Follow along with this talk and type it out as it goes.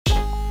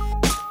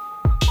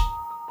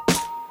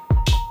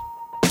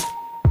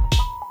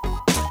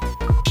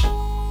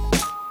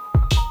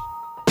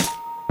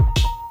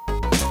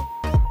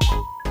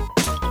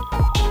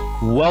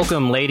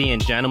Welcome, ladies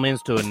and gentlemen,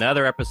 to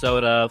another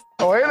episode of...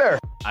 Oh, hey there.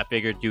 I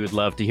figured you would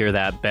love to hear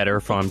that better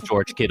from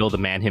George Kittle, the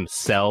man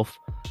himself.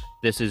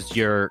 This is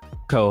your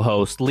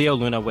co-host, Leo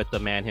Luna, with the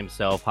man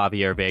himself,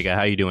 Javier Vega.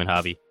 How you doing,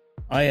 Javi?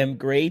 I am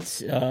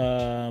great.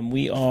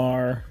 We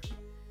are,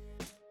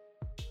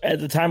 at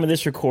the time of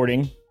this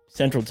recording,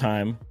 Central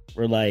Time,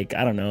 we're like,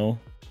 I don't know,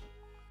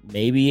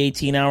 maybe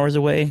 18 hours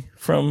away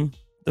from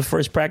the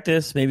first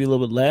practice, maybe a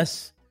little bit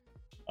less.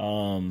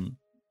 The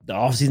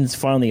offseason's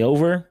finally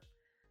over.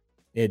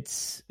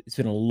 It's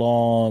been a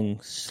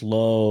long,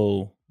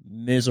 slow,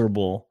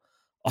 miserable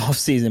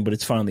offseason, but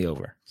it's finally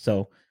over.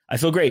 So I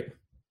feel great.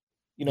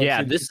 You know,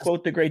 yeah, to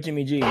quote the great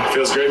Jimmy G.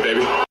 Feels great,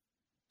 baby.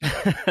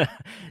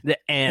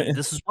 And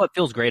this is what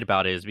feels great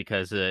about it is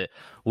because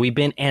we've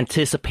been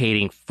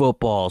anticipating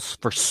footballs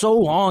for so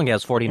long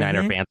as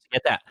 49er fans to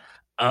get that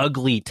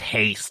ugly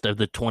taste of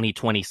the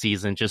 2020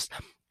 season just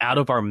out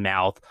of our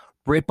mouth,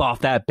 rip off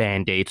that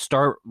Band-Aid,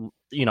 start,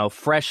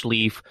 fresh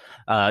leaf.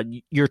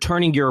 You're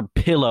turning your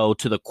pillow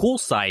to the cool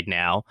side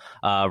now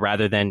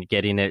rather than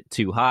getting it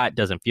too hot.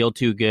 Doesn't feel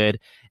too good.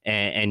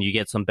 And you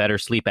get some better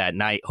sleep at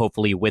night,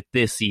 hopefully, with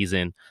this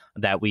season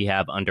that we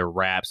have under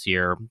wraps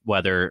here.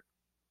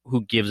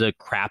 Who gives a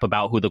crap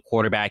about who the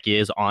quarterback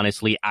is?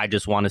 Honestly, I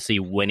just want to see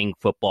winning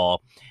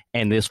football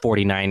and this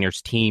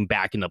 49ers team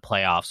back in the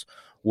playoffs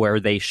where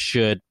they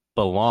should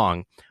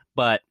belong.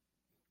 But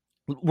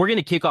we're going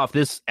to kick off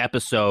this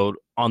episode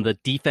on the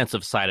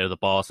defensive side of the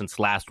ball since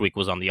last week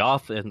was on the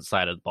offensive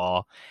side of the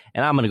ball.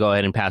 And I'm going to go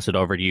ahead and pass it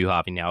over to you,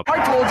 Javi, now.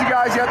 I told you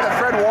guys yet that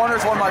Fred Warner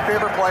is one of my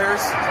favorite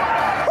players.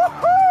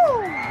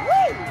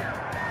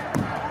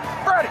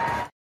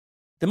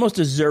 The most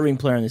deserving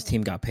player on this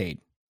team got paid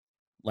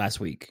last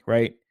week,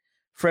 right?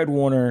 Fred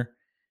Warner,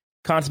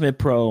 consummate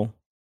pro,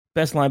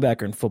 best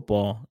linebacker in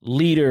football,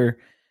 leader,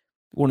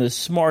 one of the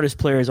smartest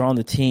players on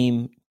the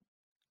team.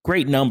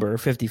 Great number,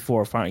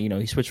 54.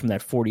 He switched from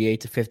that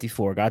 48 to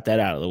 54, got that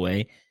out of the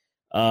way.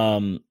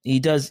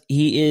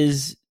 He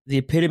is the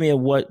epitome of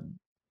what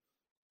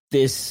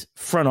this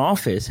front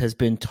office has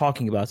been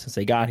talking about since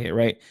they got here,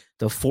 right?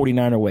 The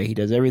 49er way. He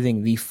does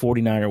everything the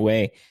 49er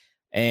way.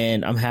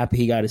 And I'm happy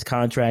he got his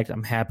contract.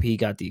 I'm happy he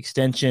got the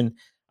extension.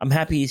 I'm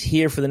happy he's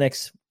here for the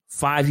next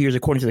 5 years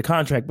according to the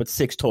contract, but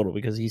 6 total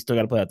because he's still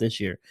got to play out this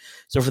year.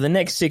 So for the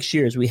next 6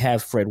 years, we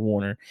have Fred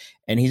Warner.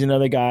 And he's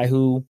another guy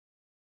who,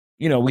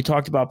 we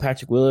talked about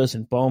Patrick Willis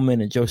and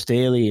Bowman and Joe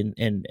Staley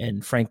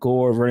and Frank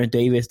Gore, Vernon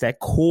Davis, that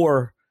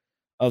core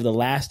of the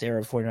last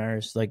era of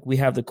 49ers. Like, we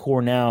have the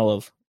core now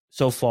of,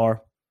 so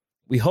far,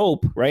 we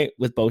hope, right,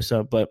 with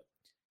Bosa, but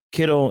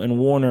Kittle and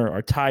Warner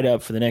are tied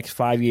up for the next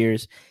 5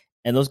 years.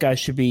 And those guys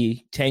should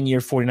be 10-year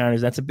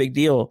 49ers. That's a big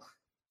deal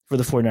for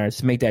the 49ers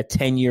to make that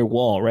 10-year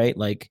wall, right?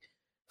 Like,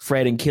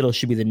 Fred and Kittle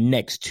should be the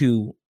next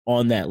two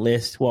on that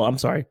list. Well, I'm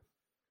sorry.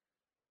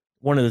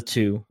 One of the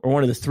two, or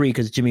one of the three,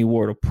 because Jimmy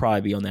Ward will probably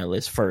be on that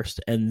list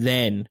first. And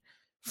then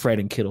Fred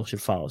and Kittle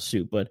should follow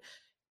suit. But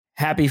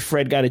happy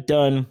Fred got it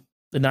done.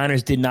 The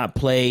Niners did not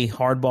play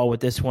hardball with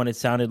this one. It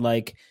sounded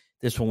like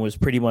this one was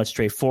pretty much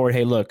straightforward.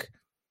 Hey, look,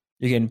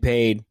 you're getting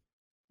paid.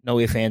 No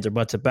ifs, ands, or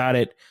buts about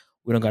it.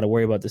 We don't got to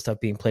worry about this stuff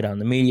being played out in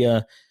the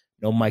media.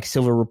 No Mike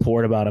Silver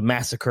report about a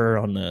massacre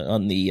on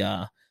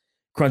the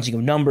crunching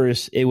of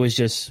numbers. It was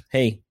just,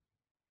 hey,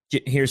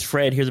 here's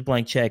Fred. Here's a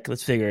blank check.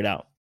 Let's figure it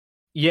out.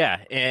 Yeah,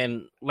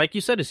 and like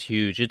you said, it's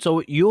huge.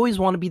 You always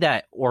want to be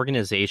that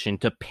organization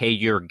to pay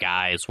your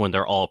guys when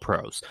they're all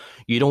pros.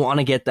 You don't want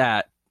to get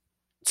that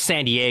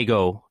San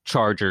Diego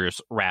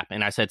Chargers rap,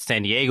 and I said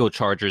San Diego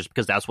Chargers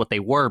because that's what they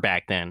were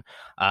back then.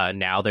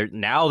 Now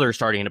they're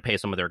starting to pay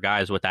some of their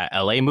guys with that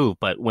LA move,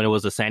 but when it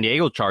was the San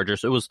Diego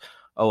Chargers, it was,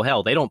 oh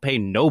hell, they don't pay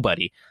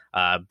nobody.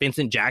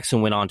 Vincent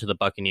Jackson went on to the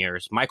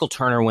Buccaneers. Michael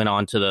Turner went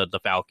on to the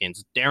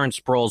Falcons. Darren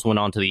Sproles went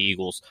on to the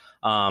Eagles.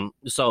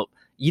 So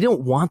you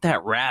don't want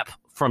that rap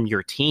from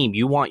your team.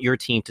 You want your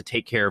team to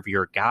take care of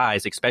your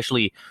guys,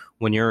 especially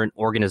when you're an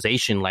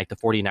organization like the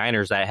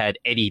 49ers that had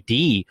Eddie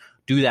D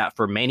do that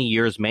for many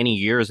years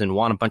and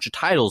won a bunch of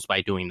titles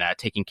by doing that,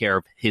 taking care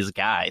of his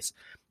guys.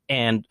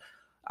 And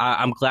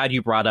I'm glad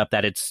you brought up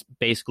that it's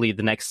basically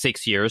the next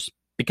 6 years,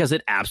 because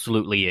it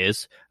absolutely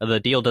is. The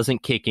deal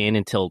doesn't kick in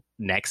until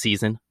next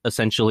season,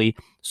 essentially.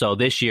 So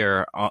this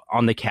year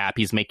on the cap,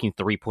 he's making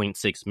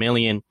 $3.6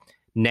 million.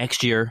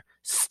 Next year,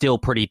 still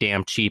pretty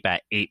damn cheap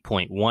at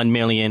 $8.1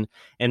 million.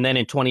 And then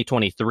in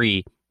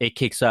 2023, it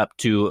kicks up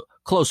to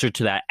closer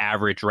to that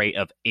average rate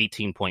of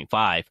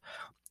 18.5.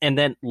 And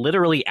then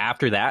literally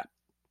after that,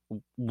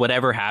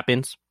 whatever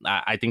happens,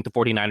 I think the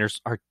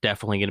 49ers are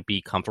definitely going to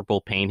be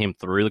comfortable paying him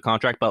through the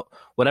contract. But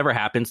whatever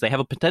happens, they have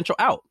a potential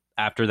out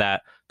after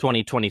that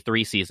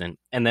 2023 season,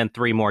 and then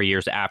 3 more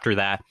years after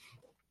that.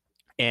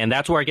 And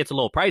that's where it gets a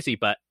little pricey.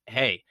 But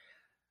hey,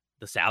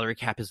 the salary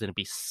cap is going to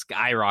be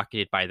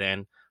skyrocketed by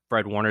then.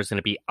 Fred Warner is going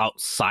to be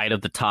outside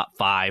of the top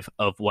 5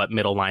 of what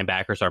middle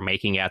linebackers are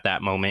making at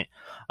that moment.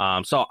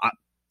 So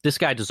this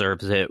guy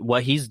deserves it.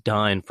 What he's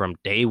done from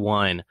day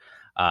one,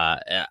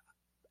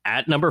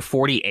 at number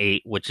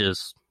 48, which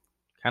is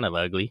kind of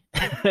ugly.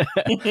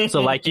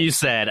 So like you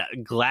said,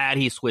 glad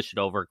he switched it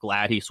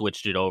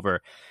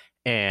over.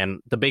 And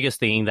the biggest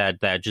thing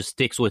that just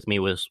sticks with me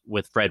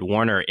with Fred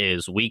Warner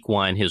is week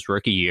 1, his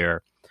rookie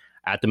year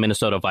at the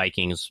Minnesota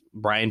Vikings,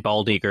 Brian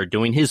Baldinger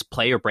doing his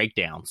player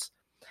breakdowns.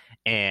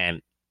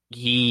 And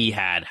he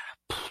had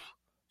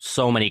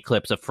so many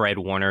clips of Fred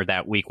Warner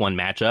that week 1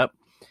 matchup.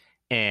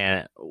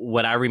 And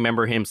what I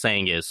remember him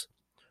saying is,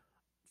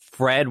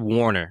 Fred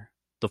Warner,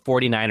 the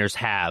 49ers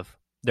have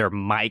their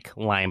Mike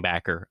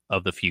linebacker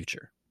of the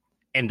future.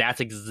 And that's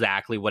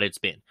exactly what it's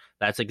been.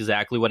 That's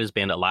exactly what it's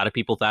been. A lot of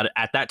people thought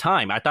at that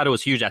time, I thought it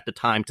was huge at the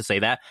time to say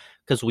that,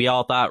 because we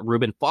all thought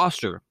Reuben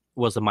Foster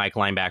was the Mike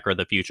linebacker of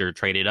the future,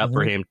 traded up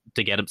for him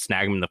to get him,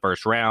 snag him in the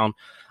first round,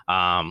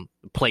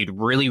 played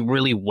really,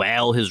 really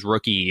well his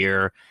rookie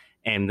year.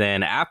 And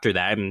then after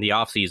that, in the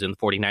offseason, the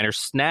 49ers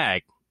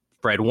snag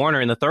Fred Warner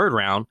in the 3rd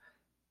round,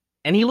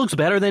 and he looks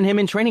better than him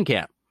in training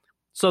camp.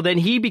 So then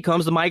he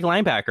becomes the Mike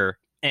linebacker,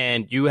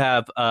 and you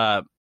have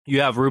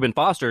Reuben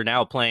Foster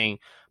now playing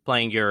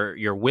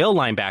your will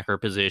linebacker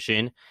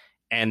position,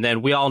 and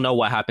then we all know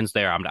what happens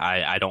there.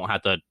 I don't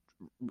have to,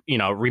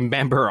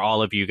 remember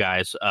all of you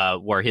guys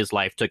where his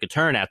life took a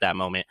turn at that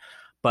moment,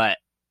 but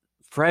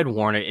Fred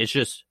Warner,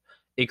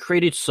 it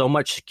created so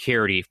much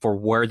security for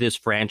where this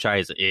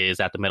franchise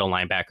is at the middle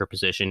linebacker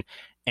position,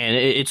 and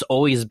it's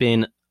always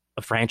been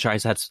a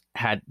franchise that's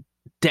had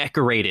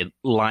decorated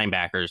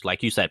linebackers,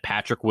 like you said,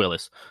 Patrick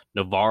Willis,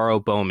 Navarro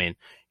Bowman.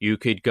 You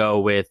could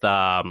go with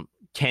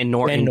Ken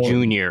Norton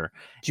Jr.,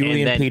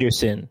 Julian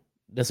Peterson.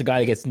 That's a guy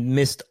that gets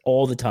missed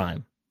all the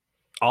time.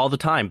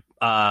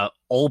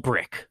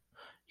 Ulbrich.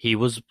 He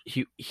was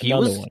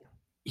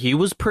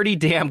pretty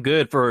damn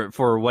good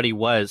for what he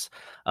was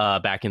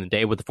back in the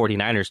day with the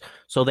 49ers.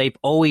 So they've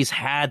always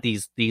had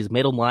these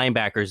middle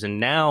linebackers, and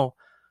now,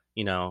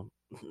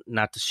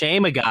 not to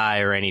shame a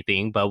guy or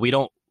anything, but we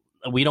don't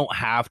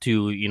have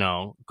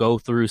to, go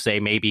through, say,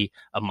 maybe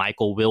a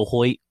Michael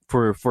Wilhoit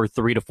for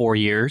 3 to 4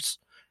 years.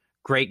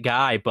 Great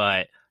guy,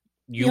 but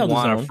you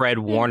want a Fred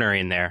Warner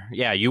in there.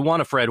 Yeah, you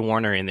want a Fred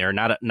Warner in there,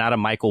 not a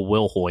Michael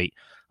Wilhoit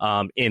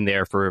in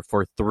there for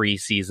 3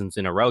 seasons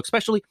in a row.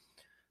 Especially,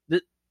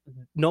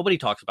 nobody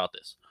talks about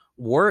this.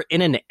 We're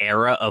in an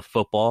era of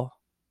football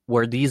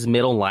where these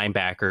middle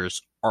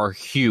linebackers are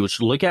huge.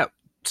 Look at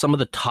some of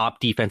the top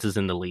defenses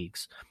in the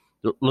leagues.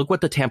 Look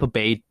what the Tampa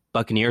Bay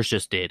Buccaneers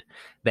just did.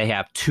 They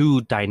have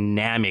 2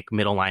 dynamic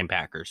middle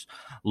linebackers.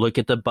 Look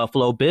at the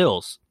Buffalo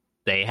Bills.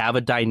 They have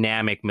a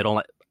dynamic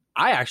middle.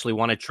 I actually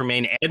wanted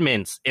Tremaine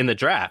Edmonds in the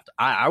draft.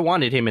 I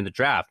wanted him in the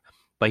draft,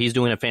 but he's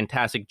doing a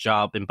fantastic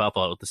job in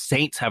Buffalo. The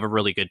Saints have a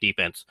really good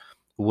defense.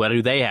 What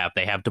do they have?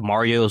 They have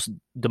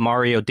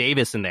Demario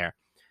Davis in there.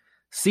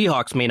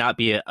 Seahawks may not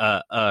be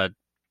a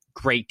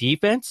great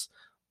defense,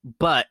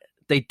 but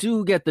they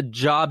do get the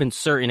job in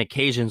certain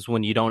occasions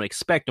when you don't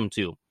expect them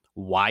to.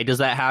 Why does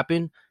that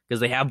happen? Because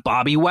they have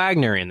Bobby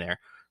Wagner in there.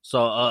 So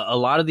a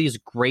lot of these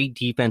great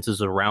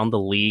defenses around the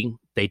league,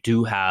 they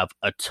do have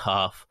a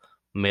tough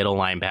middle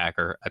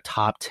linebacker, a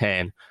top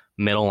 10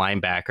 middle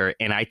linebacker.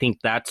 And I think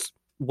that's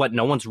what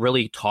no one's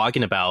really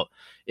talking about.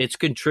 It's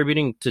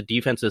contributing to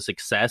defensive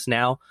success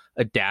now,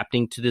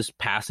 adapting to this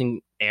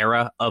passing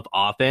era of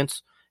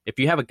offense. If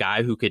you have a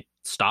guy who could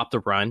stop the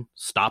run,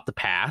 stop the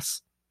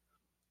pass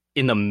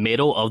in the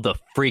middle of the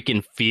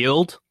freaking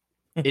field,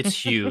 it's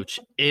huge.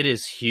 It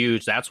is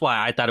huge. That's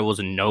why I thought it was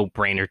a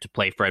no-brainer to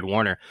play Fred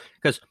Warner,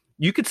 because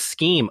you could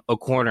scheme a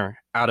corner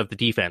out of the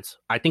defense.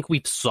 I think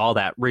we saw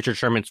that Richard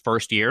Sherman's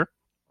first year,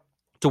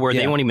 to where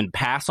they won't even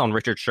pass on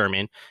Richard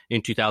Sherman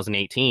in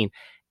 2018.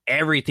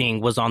 Everything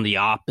was on the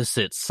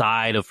opposite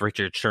side of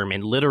Richard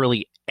Sherman,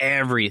 literally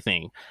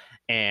everything.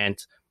 And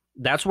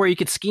that's where you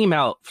could scheme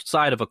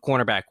outside of a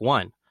cornerback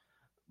 1.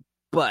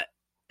 But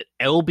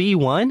LB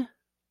 1?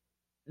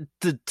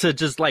 To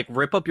just like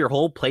rip up your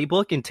whole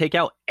playbook and take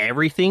out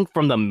everything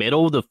from the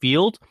middle of the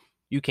field,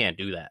 you can't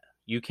do that.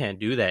 You can't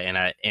do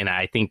that, and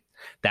I think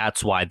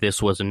that's why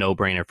this was a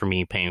no-brainer for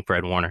me paying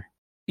Fred Warner.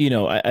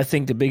 I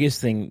think the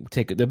biggest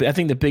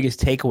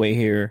takeaway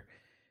here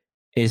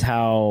is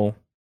how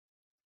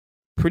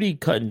pretty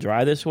cut and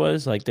dry this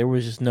was. Like, there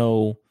was just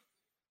no,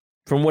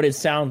 from what it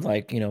sounds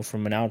like,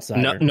 from an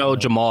outsider. No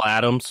Jamal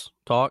Adams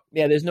talk.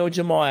 Yeah, there's no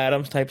Jamal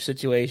Adams type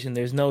situation.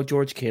 There's no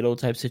George Kittle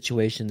type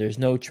situation. There's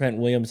no Trent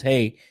Williams.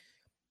 Hey,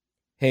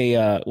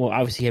 well,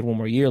 obviously he had 1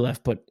 more year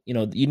left, but you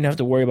didn't have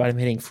to worry about him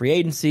hitting free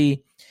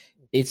agency.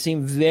 It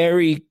seemed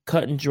very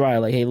cut and dry.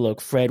 Like, hey,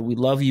 look, Fred, we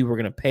love you. We're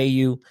going to pay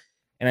you.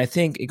 And I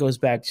think it goes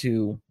back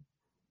to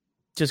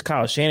just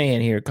Kyle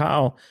Shanahan here.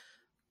 Kyle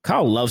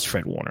loves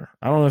Fred Warner.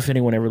 I don't know if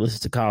anyone ever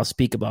listens to Kyle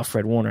speak about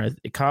Fred Warner.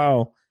 If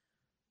Kyle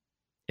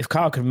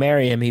could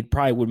marry him, he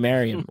probably would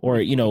marry him, or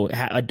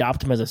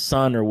adopt him as a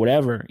son or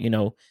whatever.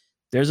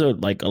 There's a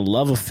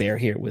love affair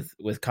here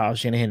with Kyle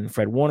Shanahan and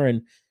Fred Warner,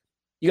 and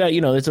you got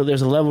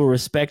there's a level of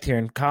respect here,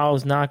 and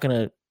Kyle's not going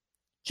to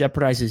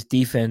jeopardize his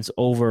defense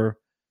over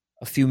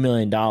a few $1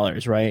 million,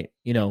 right?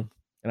 And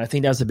I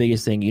think that's the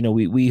biggest thing.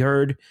 We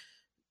heard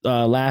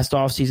last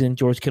offseason,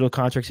 George Kittle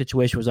contract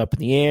situation was up in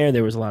the air.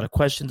 There was a lot of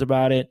questions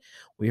about it.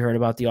 We heard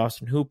about the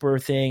Austin Hooper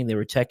thing. They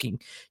were checking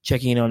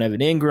in on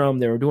Evan Ingram.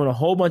 They were doing a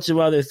whole bunch of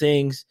other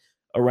things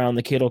around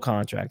the Kittle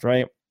contract,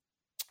 right?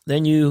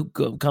 Then you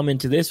come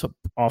into this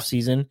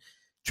offseason.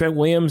 Trent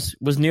Williams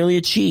was nearly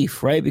a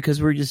Chief, right? Because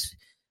there's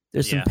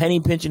some penny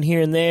pinching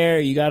here and there.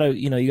 You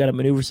gotta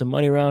maneuver some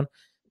money around.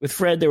 With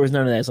Fred, there was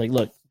none of that. It's like,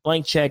 look,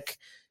 blank check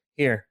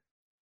here.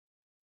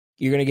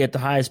 You're going to get the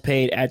highest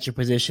paid at your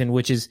position,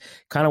 which is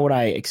kind of what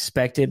I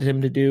expected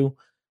him to do.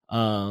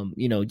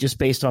 Just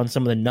based on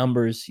some of the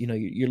numbers,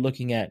 you're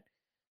looking at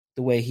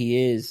the way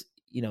he is.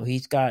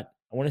 He's got,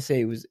 I want to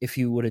say it was, if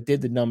you would have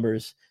did the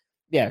numbers,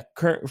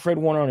 Fred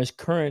Warner on his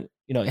current,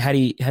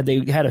 had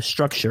they had a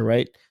structure,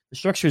 right? The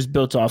structure is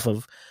built off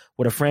of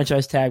what a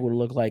franchise tag would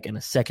look like and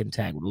a second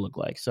tag would look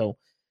like. So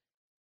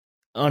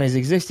on his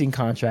existing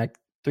contract,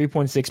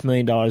 $3.6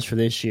 million for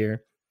this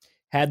year.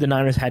 Had the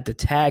Niners had to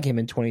tag him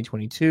in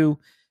 2022,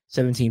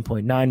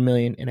 $17.9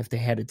 million. And if they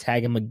had to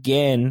tag him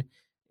again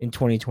in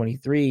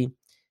 2023,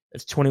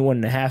 that's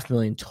 $21.5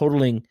 million,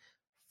 totaling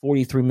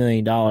 $43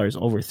 million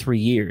over 3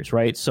 years,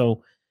 right?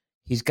 So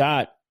he's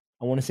got,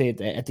 I want to say at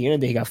the end of the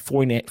day, he got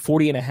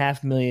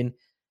 $40.5 million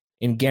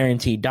in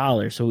guaranteed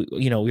dollars. So,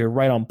 we're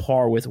right on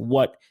par with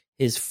what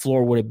his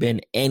floor would have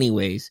been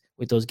anyways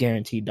with those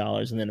guaranteed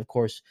dollars. And then, of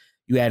course,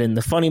 you add in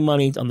the funny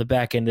money on the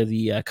back end of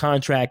the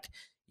contract.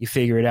 You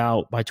figure it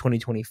out by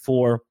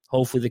 2024.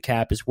 Hopefully the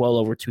cap is well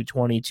over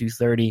 220,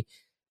 230,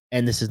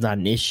 and this is not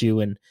an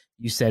issue. And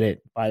you said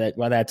it, by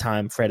that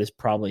time, Fred is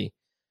probably,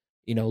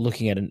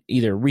 looking at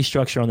either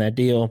restructure on that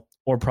deal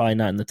or probably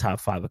not in the top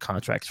 5 of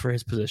contracts for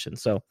his position.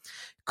 So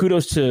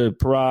kudos to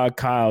Parag,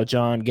 Kyle,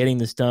 John, getting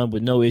this done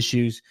with no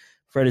issues.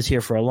 Fred is here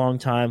for a long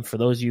time. For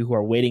those of you who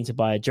are waiting to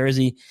buy a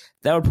jersey,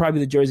 that would probably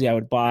be the jersey I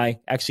would buy.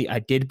 Actually, I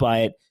did buy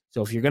it.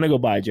 So if you're going to go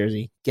buy a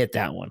jersey, get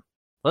that one.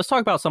 Let's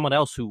talk about someone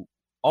else who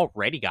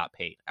already got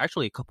paid,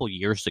 actually a couple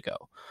years ago.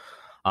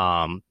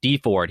 Dee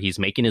Ford, he's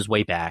making his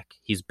way back.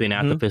 He's been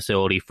at the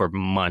facility for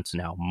months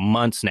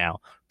now.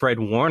 Fred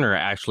Warner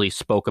actually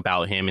spoke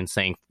about him and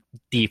saying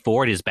Dee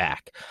Ford is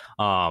back.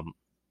 So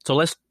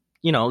let's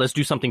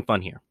do something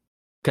fun here,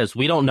 because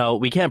we don't know,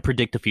 we can't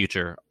predict the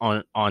future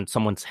on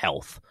someone's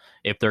health,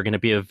 if they're going to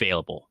be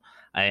available.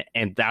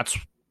 And that's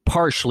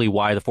partially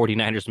why the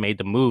 49ers made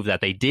the move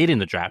that they did in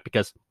the draft,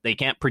 because they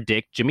can't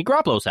predict Jimmy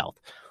Garoppolo's health.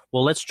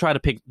 Well, let's try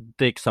to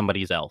pick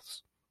somebody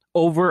else.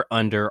 Over,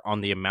 under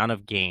on the amount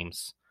of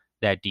games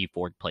that Dee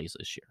Ford plays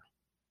this year.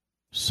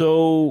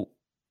 So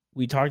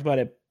we talked about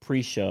it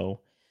pre-show,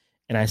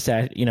 and I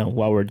sat,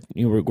 while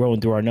we were going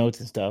through our notes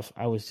and stuff,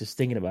 I was just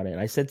thinking about it.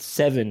 I said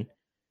 7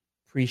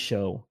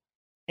 pre-show,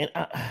 and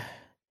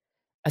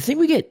I think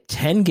we get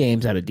 10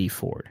 games out of Dee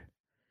Ford.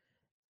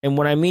 And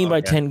what I mean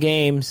by 10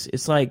 games,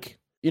 it's like,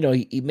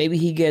 maybe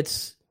he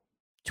gets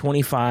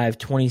 25,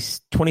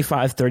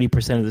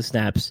 30% of the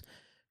snaps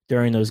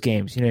during those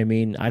games. You know what I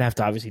mean? I'd have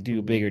to obviously do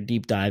a bigger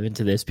deep dive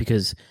into this,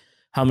 because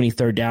how many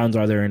third downs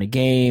are there in a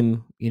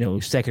game?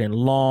 Second and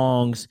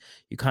longs.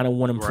 You kind of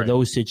want him for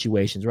those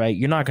situations, right?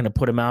 You're not going to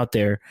put him out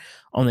there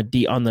on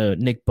the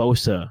Nick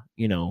Bosa,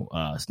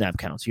 snap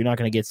counts. You're not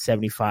going to get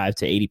 75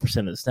 to 80%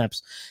 of the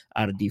snaps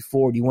out of Dee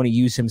Ford. You want to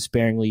use him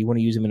sparingly. You want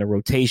to use him in a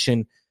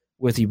rotation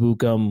with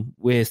Ibukam,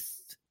 with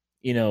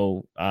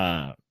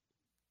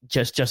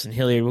just Justin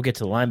Hilliard. We'll get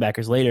to the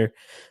linebackers later.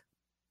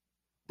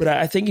 But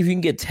I think if you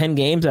can get 10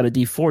 games out of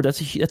Dee Ford,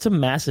 that's a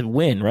massive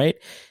win, right?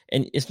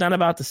 And it's not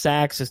about the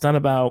sacks. It's not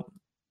about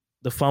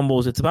the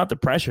fumbles. It's about the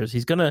pressures.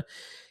 He's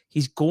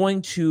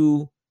going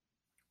to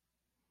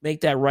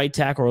make that right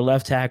tackle or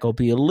left tackle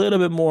be a little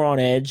bit more on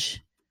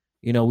edge.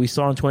 We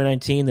saw in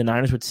 2019, the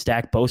Niners would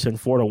stack Bosa and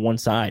Ford on one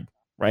side,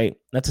 right?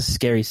 That's a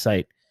scary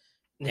sight.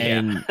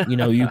 And,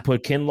 you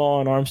put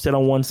Kinlaw and Armstead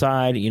on one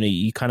side,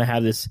 you kind of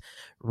have this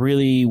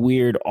really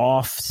weird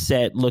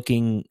offset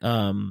looking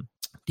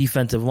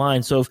defensive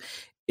line. So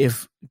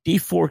if Dee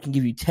Ford can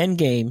give you 10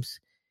 games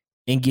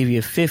and give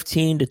you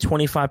 15 to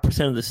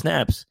 25% of the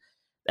snaps,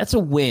 that's a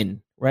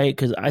win, right?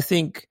 Because I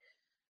think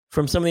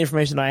from some of the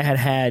information I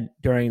had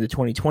during the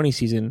 2020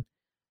 season,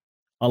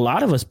 a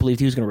lot of us believed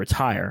he was going to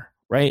retire,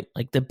 right?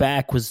 Like the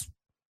back was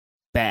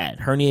bad,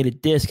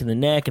 herniated disc in the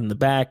neck and the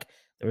back.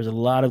 There was a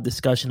lot of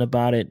discussion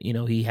about it.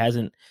 He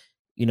hasn't,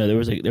 there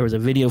was a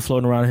video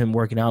floating around him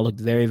working out, looked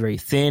very, very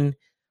thin.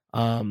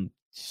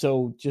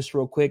 So just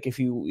real quick, if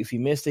you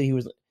missed it, he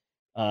was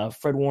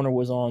Fred Warner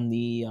was on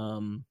the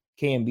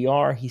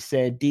KMBR. He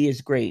said D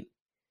is great.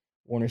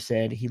 Warner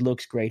said he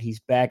looks great. He's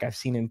back. I've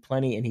seen him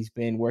plenty, and he's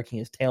been working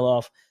his tail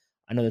off.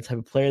 I know the type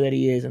of player that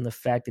he is, and the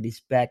fact that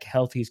he's back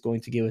healthy is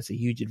going to give us a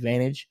huge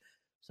advantage.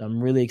 So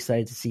I'm really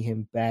excited to see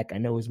him back. I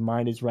know his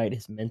mind is right.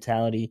 His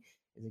mentality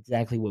is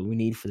exactly what we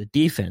need for the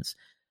defense.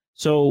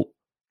 So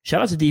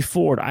shout out to Dee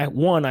Ford.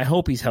 I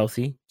hope he's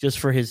healthy just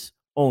for his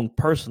own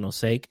personal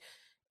sake.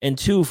 And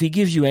 2, if he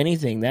gives you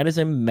anything, that is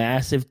a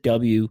massive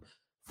W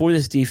for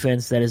this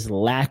defense that is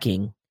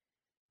lacking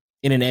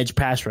in an edge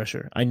pass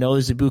rusher. I know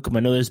there's Ibukam, I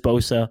know there's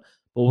Bosa,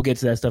 but we'll get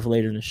to that stuff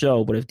later in the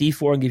show. But if Dee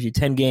Ford gives you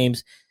 10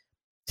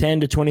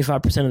 10 to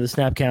 25% of the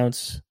snap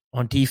counts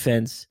on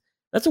defense.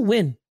 That's a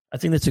win. I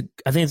think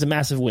it's a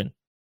massive win.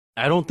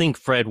 I don't think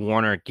Fred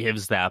Warner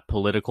gives that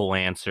political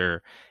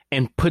answer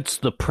and puts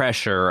the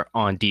pressure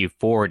on Dee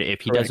Ford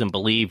if he doesn't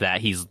believe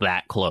that he's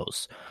that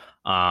close.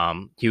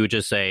 He would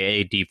just say,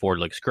 hey, Dee Ford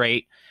looks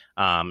great.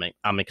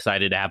 I'm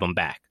excited to have him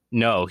back.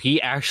 No, he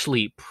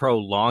actually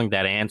prolonged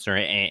that answer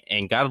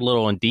and got a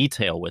little in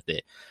detail with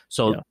it.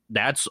 So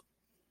that's,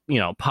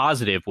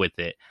 positive with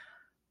it.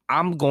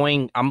 I'm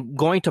going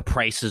to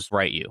prices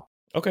right you.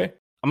 Okay.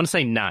 I'm going to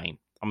say 9.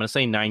 I'm going to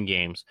say 9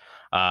 games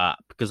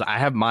because I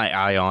have my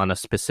eye on a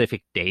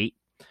specific date,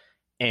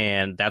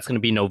 and that's going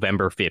to be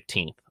November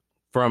 15th.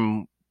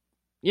 From,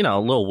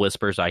 little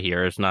whispers I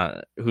hear. It's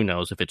not, who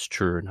knows if it's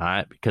true or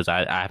not, because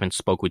I haven't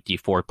spoke with Dee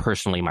Ford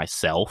personally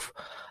myself.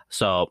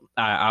 So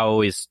I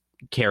always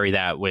carry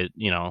that with,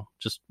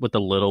 just with a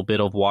little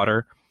bit of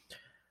water.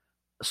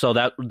 So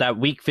that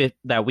week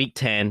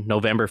 10,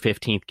 November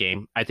 15th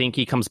game, I think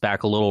he comes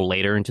back a little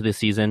later into the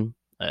season.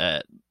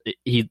 They're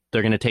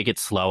going to take it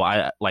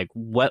slow.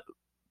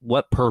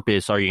 What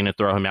purpose are you going to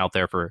throw him out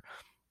there for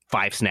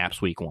 5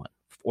 snaps week 1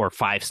 or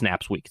 5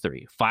 snaps week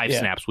 3, 5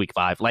 snaps week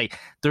 5? Like,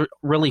 there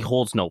really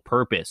holds no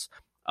purpose.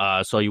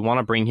 So you want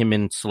to bring him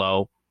in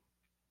slow.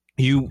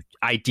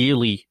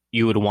 Ideally,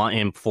 you would want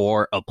him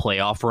for a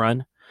playoff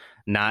run,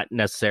 not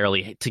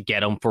necessarily to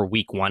get him for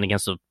week 1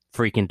 against the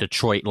freaking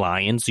Detroit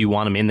Lions. You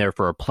want him in there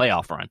for a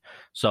playoff run.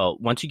 So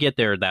once you get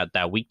there,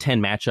 that week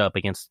 10 matchup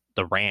against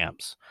the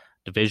Rams,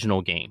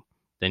 divisional game,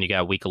 then you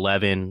got week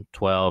 11,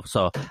 12.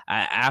 So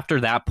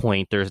after that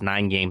point, there's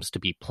 9 games to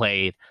be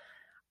played.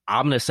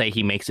 I'm going to say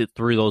he makes it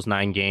through those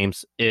 9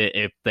 games.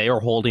 If they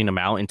are holding him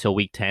out until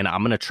week 10,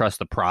 I'm going to trust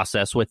the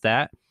process with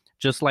that.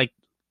 Just like,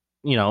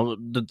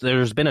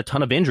 there's been a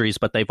ton of injuries,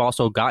 but they've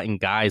also gotten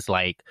guys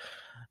like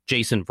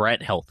Jason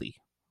Verrett healthy.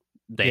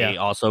 They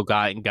also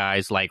got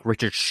guys like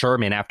Richard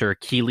Sherman after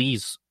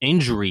Achilles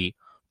injury,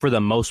 for the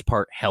most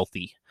part,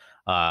 healthy.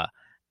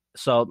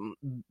 So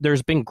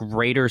there's been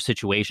greater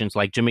situations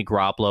like Jimmy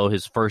Garoppolo,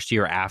 his first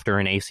year after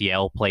an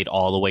ACL, played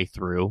all the way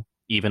through,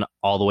 even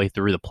all the way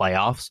through the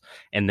playoffs,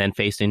 and then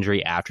faced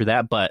injury after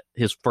that. But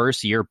his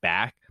first year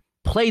back,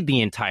 played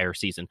the entire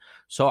season.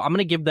 So I'm going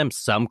to give them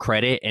some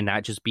credit and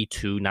not just be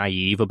too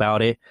naive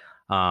about it.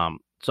 So I'm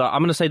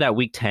going to say that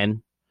week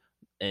 10.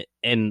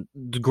 And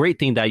the great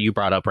thing that you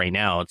brought up right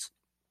now, it's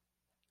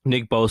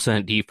Nick Bosa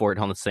and Dee Ford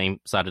on the same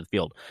side of the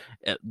field.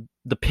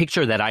 The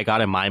picture that I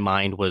got in my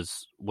mind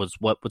was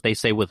what they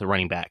say with the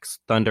running backs,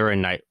 thunder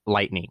and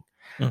lightning.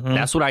 Mm-hmm.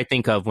 That's what I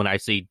think of when I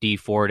see Dee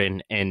Ford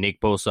and Nick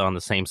Bosa on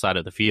the same side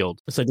of the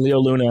field. It's like Leo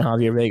Luna and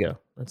Javier Vega.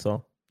 That's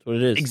all. That's what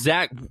it is.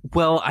 Exact.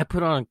 Well, I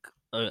put on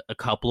a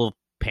couple of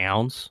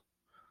pounds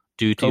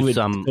due to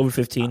COVID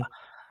 15.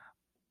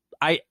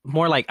 I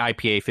more like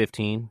IPA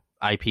 15,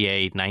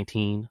 IPA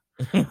 19.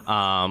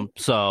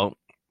 So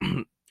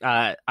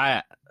I'm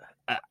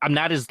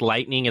not as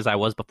lightning as I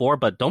was before,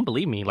 but don't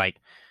believe me. Like,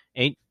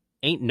 ain't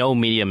no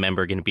media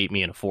member gonna beat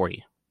me in a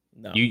 40.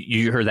 No.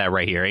 You heard that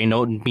right here. Ain't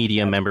no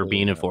media member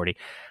being in 40.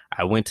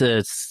 I went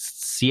to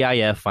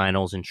CIF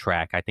finals in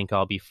track. I think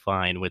I'll be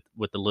fine with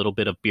a little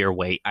bit of beer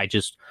weight. I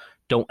just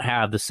don't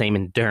have the same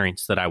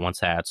endurance that I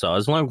once had. So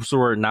as long as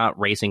we're not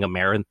racing a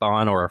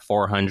marathon or a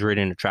 400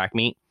 in a track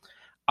meet,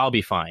 I'll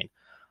be fine.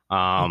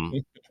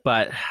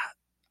 But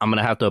I'm going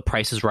to have to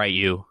Price is Right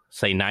you,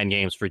 say 9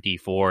 games for Dee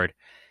Ford.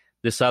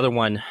 This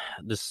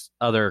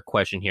other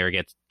question here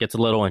gets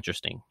a little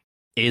interesting.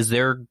 Is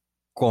there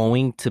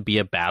going to be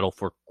a battle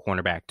for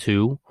cornerback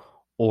 2,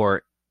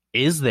 or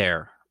is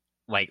there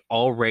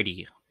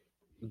already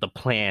the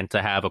plan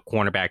to have a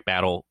cornerback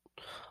battle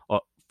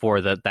for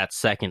that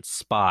second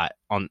spot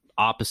on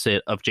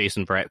opposite of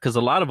Jason Verrett? Because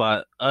a lot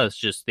of us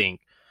just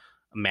think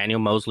Emmanuel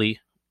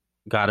Mosley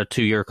got a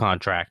 2-year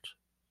contract,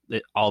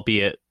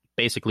 albeit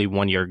basically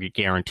 1-year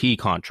guarantee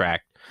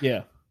contract.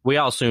 Yeah. We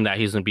all assume that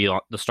he's going to be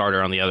the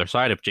starter on the other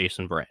side of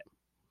Jason Verrett.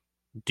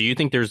 Do you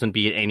think there's going to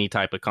be any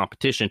type of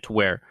competition to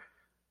where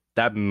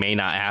that may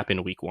not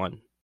happen week 1?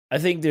 I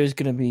think there's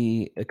going to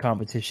be a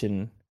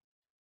competition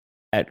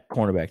at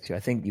cornerback 2. I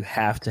think you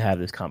have to have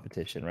this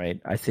competition, right?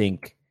 I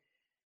think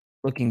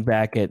looking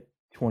back at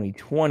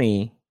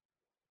 2020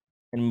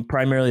 and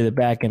primarily the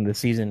back end of the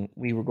season,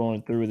 we were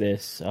going through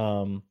this.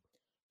 So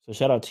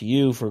shout out to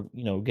you for,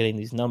 getting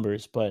these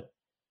numbers, but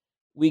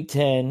week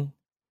 10,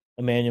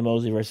 Emmanuel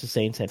Mosley versus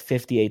Saints had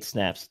 58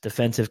 snaps,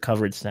 defensive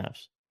coverage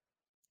snaps.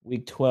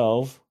 Week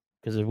 12,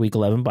 because of week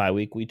 11 bye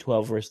week, week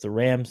 12 versus the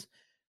Rams,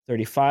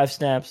 35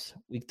 snaps.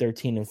 Week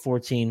 13 and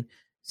 14,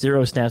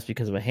 0 snaps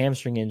because of a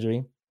hamstring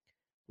injury.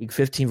 Week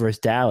 15 versus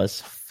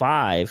Dallas,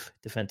 5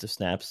 defensive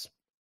snaps.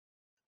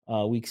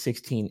 Week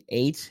 16,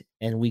 8,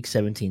 and week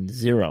 17,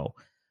 0.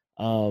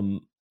 The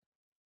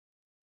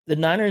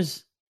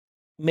Niners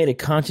made a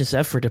conscious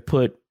effort to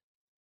put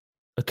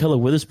Ahkello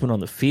Witherspoon on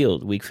the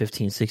field week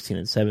 15, 16,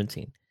 and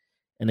 17.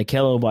 And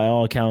Ahkello, by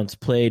all accounts,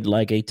 played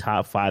like a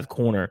top 5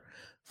 corner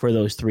for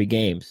those 3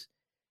 games.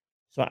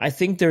 So I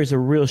think there's a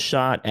real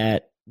shot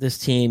at this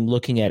team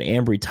looking at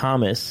Ambry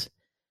Thomas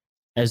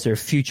as their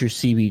future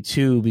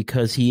CB2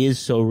 because he is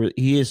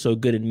so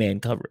good in man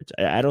coverage.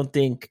 I don't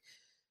think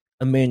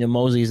Emmanuel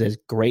Mosley is as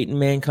great in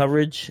man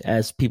coverage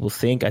as people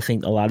think. I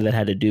think a lot of that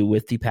had to do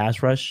with the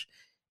pass rush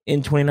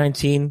in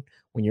 2019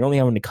 when you're only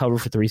having to cover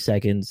for 3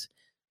 seconds.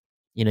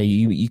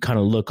 You kind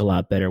of look a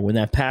lot better. When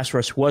that pass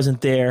rush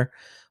wasn't there,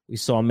 we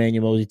saw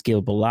Emmanuel Mosley give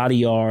up a lot of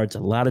yards, a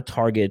lot of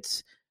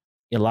targets,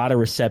 a lot of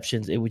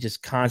receptions. It was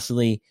just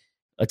constantly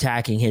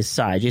attacking his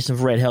side. Jason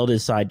Verrett held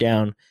his side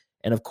down.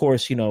 And of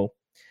course,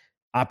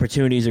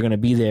 opportunities are going to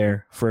be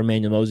there for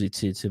Emmanuel Mosley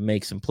to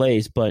make some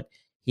plays, but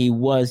he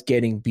was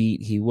getting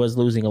beat. He was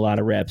losing a lot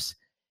of reps.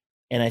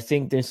 And I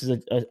think this is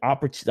an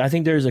opportunity.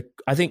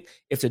 I think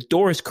if the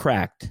door is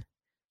cracked,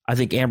 I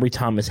think Ambry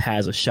Thomas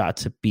has a shot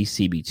to be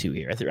CB2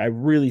 here. I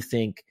really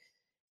think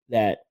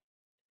that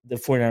the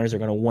 49ers are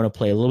going to want to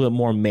play a little bit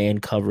more man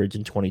coverage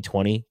in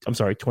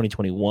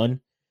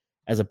 2021,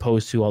 as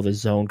opposed to all the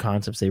zone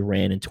concepts they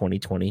ran in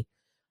 2020.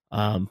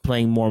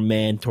 Playing more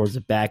man towards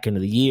the back end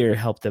of the year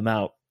helped them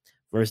out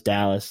versus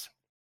Dallas,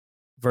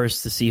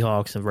 versus the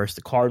Seahawks, and versus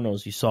the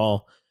Cardinals. You saw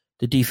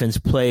the defense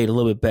played a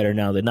little bit better.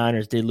 Now, the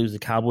Niners did lose the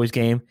Cowboys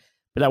game,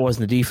 but that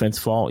wasn't the defense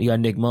fault. You got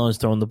Nick Mullins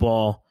throwing the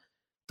ball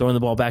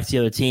back to the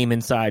other team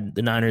inside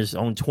the Niners'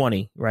 own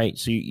 20, right?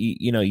 So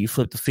you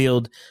flip the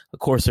field. Of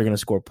course, they're going to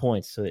score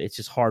points. So it's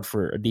just hard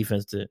for a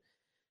defense to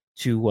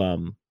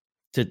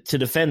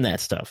defend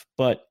that stuff.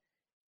 But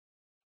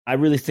I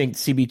really think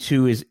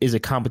CB2 is a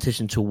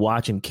competition to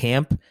watch in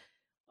camp.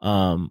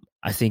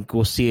 I think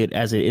we'll see it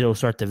as it'll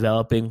start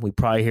developing. We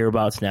probably hear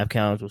about snap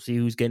counts. We'll see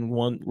who's getting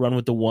run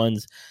with the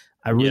ones.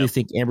 I really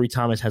think Ambry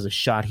Thomas has a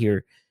shot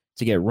here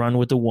to get run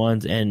with the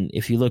ones. And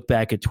if you look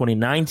back at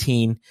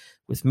 2019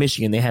 with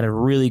Michigan, they had a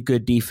really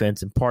good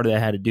defense, and part of that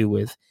had to do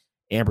with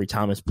Ambry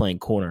Thomas playing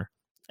corner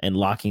and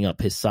locking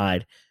up his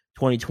side.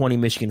 2020,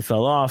 Michigan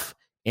fell off.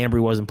 Ambry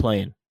wasn't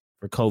playing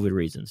for COVID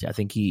reasons. I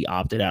think he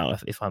opted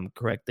out, if I'm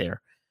correct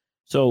there.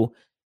 So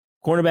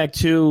cornerback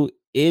 2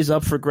 is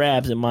up for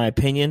grabs, in my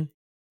opinion.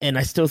 And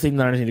I still think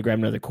the Niners need to grab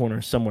another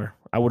corner somewhere.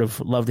 I would have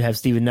loved to have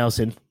Steven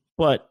Nelson,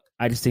 but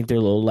I just think they're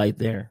a little light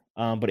there.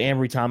 But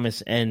Ambry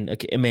Thomas and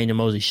Emmanuel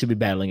Mosley should be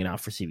battling it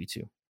out for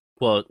CB2.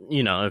 Well,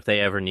 if they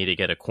ever need to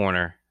get a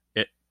corner,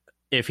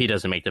 if he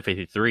doesn't make the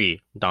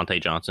 53, Dante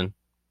Johnson.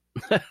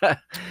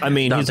 I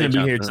mean, he's going to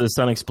be here till the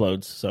sun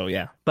explodes, so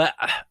yeah. But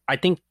I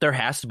think there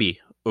has to be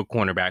a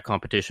cornerback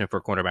competition for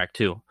cornerback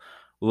 2.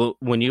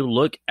 When you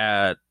look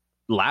at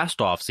last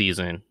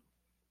offseason,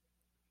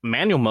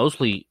 Emmanuel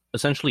Mosley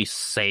essentially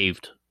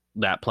saved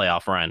that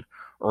playoff run,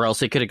 or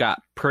else it could have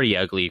got pretty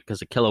ugly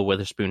because Ahkello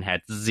Witherspoon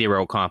had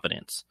zero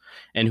confidence.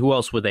 And who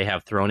else would they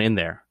have thrown in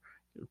there?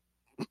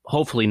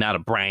 Hopefully not a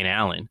Brian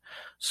Allen.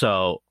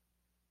 So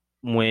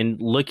when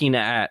looking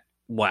at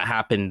what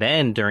happened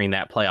then during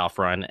that playoff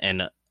run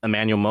and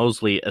Emmanuel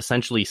Mosley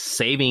essentially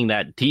saving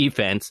that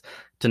defense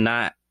to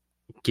not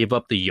give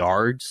up the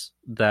yards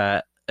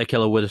that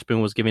Ahkello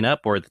Witherspoon was giving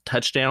up or the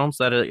touchdowns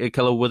that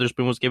Ahkello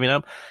Witherspoon was giving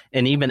up,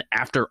 and even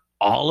after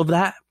all of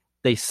that,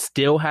 they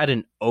still had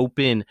an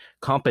open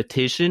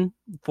competition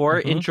for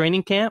it in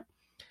training camp.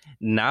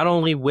 Not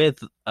only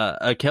with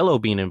Ahkello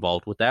being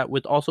involved with that,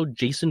 with also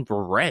Jason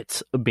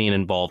Verrett being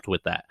involved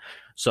with that.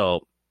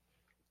 So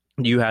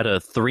you had a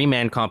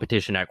 3-man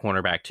competition at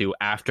cornerback 2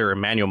 after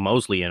Emmanuel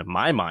Mosley, in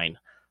my mind,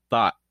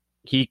 thought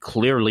he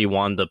clearly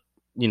won the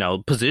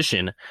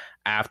position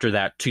after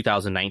that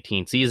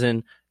 2019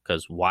 season.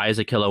 Because why is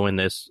Ahkello in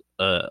this?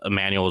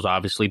 Emmanuel is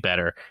obviously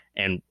better.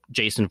 And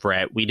Jason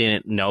Verrett, we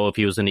didn't know if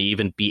he was going to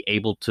even be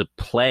able to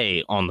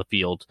play on the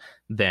field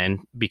then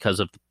because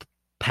of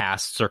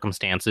past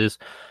circumstances.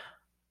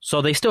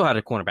 So they still had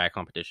a cornerback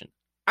competition.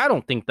 I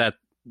don't think that,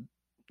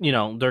 they're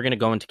going to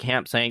go into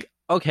camp saying,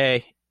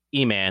 okay,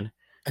 E-Man,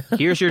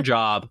 here's your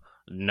job.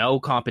 No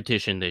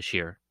competition this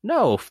year.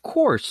 No, of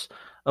course.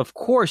 Of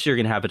course you're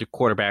going to have a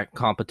quarterback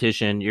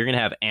competition. You're going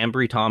to have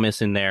Ambry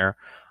Thomas in there.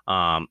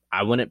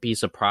 I wouldn't be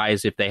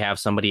surprised if they have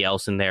somebody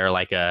else in there,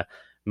 like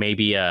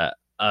maybe a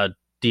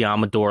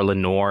Diamador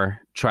Lenore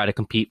try to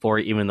compete for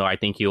it, even though I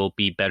think he'll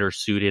be better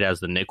suited as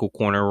the nickel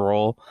corner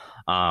role.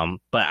 But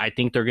I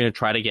think they're going to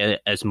try to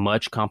get as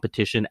much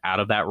competition out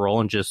of that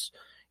role and just,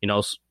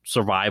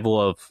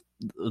 survival of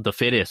the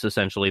fittest,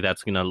 essentially,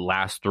 that's going to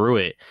last through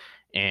it.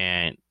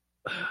 And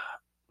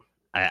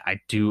I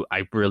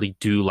really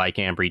do like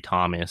Ambry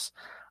Thomas.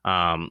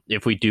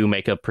 If we do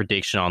make a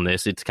prediction on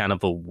this, it's kind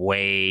of a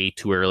way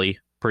too early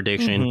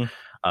prediction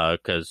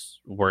because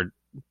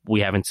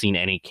we haven't seen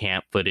any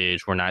camp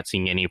footage. We're not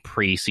seeing any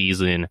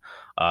preseason.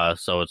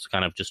 So it's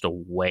kind of just a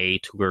way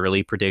too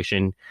early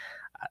prediction.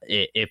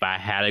 If I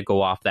had to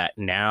go off that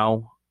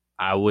now,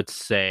 I would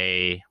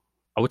say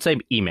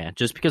E-Man,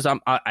 just because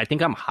I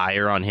think I'm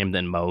higher on him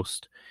than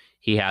most.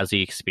 He has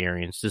the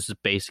experience. This is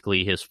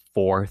basically his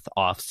 4th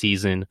off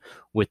season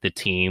with the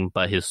team,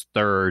 but his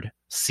 3rd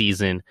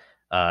season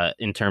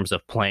in terms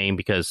of playing,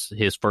 because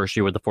his first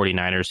year with the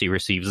 49ers, he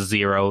received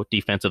 0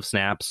 defensive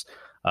snaps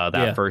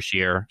first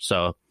year.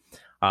 So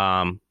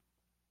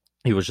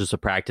he was just a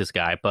practice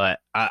guy, but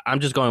I'm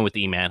just going with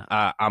E-Man.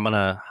 I'm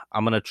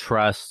gonna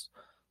trust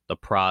the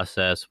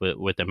process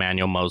with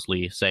Emmanuel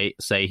Mosley. Say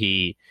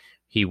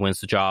he wins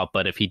the job,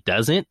 but if he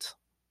doesn't,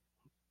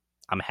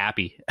 I'm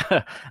happy.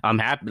 I'm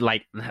happy,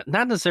 like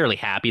not necessarily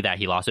happy that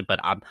he lost it, but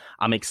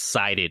I'm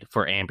excited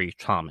for Ambry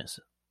Thomas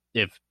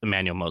if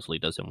Emmanuel Mosley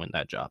doesn't win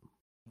that job.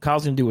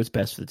 Kyle's gonna do what's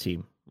best for the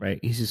team, right?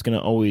 He's just gonna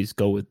always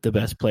go with the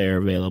best player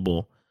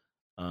available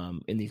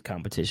in these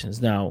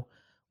competitions. Now,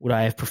 would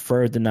I have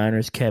preferred the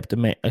Niners kept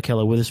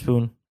Ahkello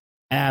Witherspoon?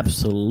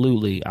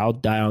 Absolutely. I'll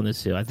die on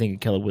this hill. I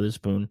think Ahkello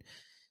Witherspoon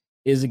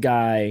is a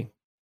guy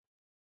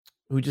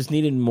who just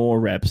needed more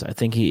reps. I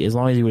think as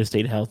long as he would have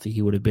stayed healthy,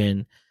 he would have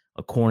been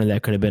a corner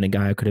that could have been a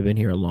guy who could have been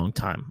here a long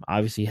time.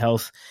 Obviously,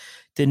 health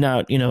did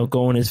not,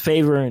 go in his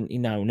favor, and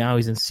now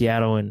he's in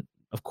Seattle, and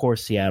of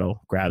course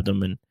Seattle grabbed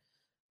him, and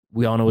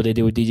we all know what they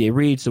did with DJ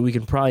Reed, so we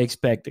can probably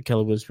expect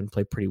Ahkello Witherspoon to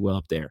play pretty well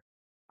up there.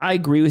 I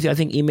agree with you. I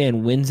think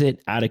E-Man wins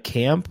it out of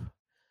camp,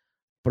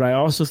 but I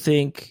also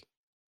think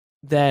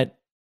that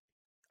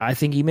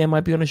E-Man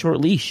might be on a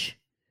short leash.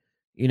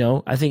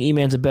 I think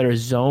E-Man's a better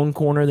zone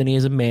corner than he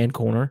is a man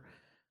corner.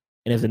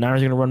 And if the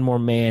Niners are going to run more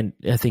man,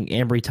 I think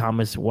Ambry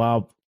Thomas,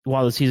 while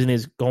the season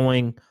is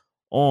going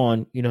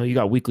on, you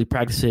got weekly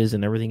practices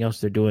and everything else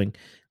they're doing.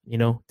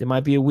 There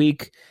might be a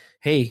week,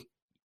 hey,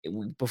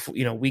 before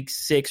week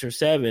 6 or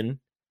 7,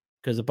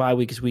 because the bye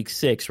week is week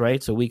 6,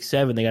 right? So week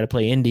 7 they got to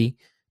play Indy.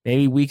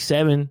 Maybe week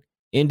 7,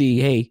 Indy,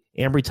 hey,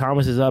 Ambry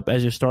Thomas is up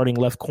as your starting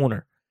left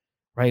corner,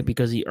 right?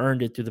 Because he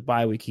earned it through the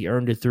bye week. He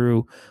earned it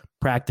through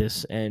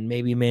practice, and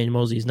maybe Emmanuel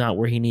Mosley is not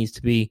where he needs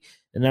to be.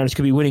 The Niners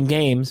could be winning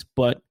games,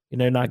 but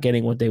they're not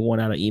getting what they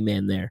want out of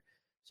E-Man there.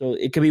 So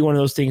it could be one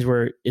of those things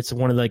where it's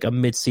one of like a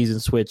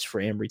mid-season switch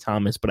for Ambry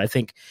Thomas. But I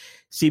think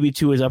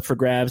CB2 is up for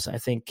grabs. I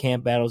think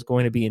camp battle is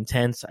going to be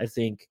intense. I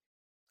think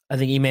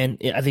it's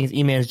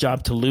E-Man's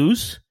job to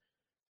lose.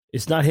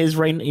 It's not his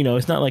right.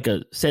 It's not like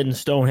a set in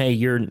stone. Hey,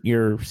 you're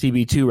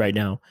CB2 right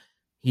now.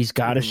 He's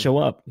got to show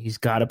up. He's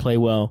got to play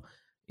well.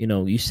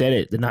 You said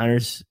it. The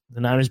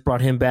Niners brought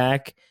him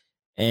back,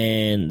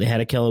 and they had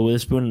Ahkello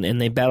Witherspoon,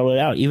 and they battled it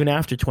out even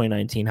after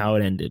 2019. How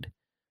it ended,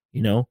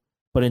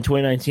 But in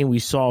 2019, we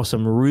saw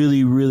some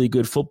really, really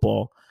good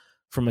football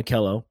from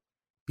Ahkello.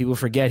 People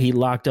forget he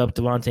locked up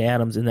Devontae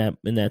Adams in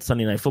that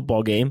Sunday Night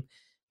Football game.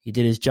 He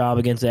did his job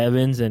against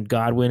Evans and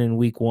Godwin in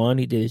Week 1.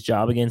 He did his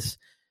job against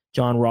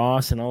John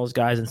Ross and all those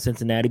guys in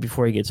Cincinnati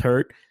before he gets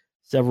hurt.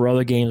 Several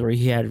other games where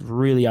he had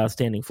really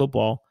outstanding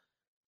football.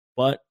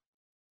 But,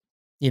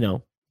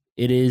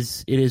 it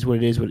is what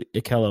it is with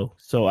Ahkello.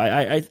 So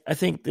I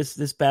think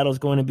this battle is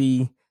going to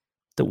be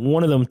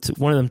one of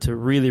them to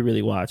really,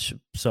 really watch.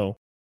 So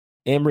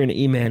Ambry and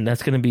E-Man,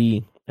 that's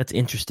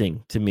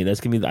interesting to me. I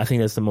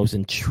think that's the most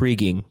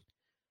intriguing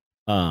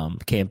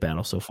camp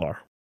battle so far.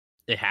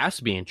 It has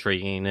to be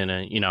intriguing in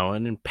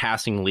a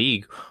passing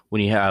league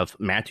when you have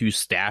Matthew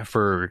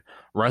Stafford,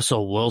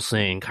 Russell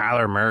Wilson,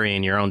 Kyler Murray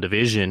in your own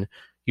division.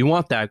 You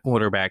want that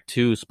quarterback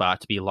 2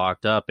 spot to be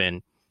locked up.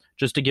 And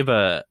just to give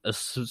a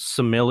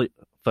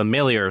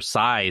familiar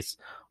size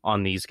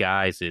on these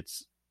guys,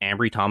 it's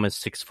Ambry Thomas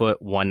 6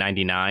 foot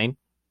 199,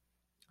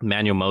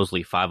 Emmanuel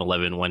Mosley 5'11",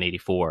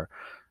 184.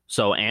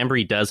 So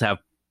Ambry does have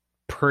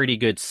pretty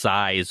good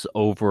size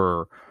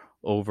over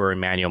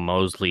Emmanuel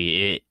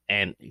Mosley,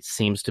 and it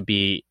seems to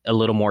be a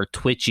little more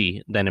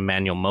twitchy than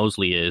Emmanuel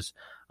Mosley is.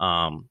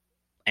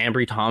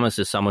 Ambry Thomas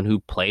is someone who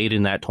played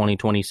in that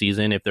 2020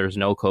 season. If there's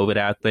no COVID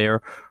out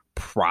there,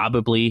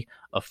 probably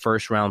a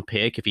first-round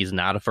pick. If he's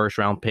not a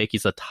first-round pick,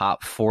 he's a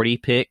top 40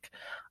 pick,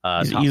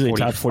 he's top easily 45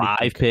 top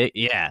 40 pick.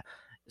 Yeah.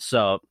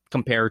 So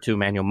compared to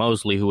Emmanuel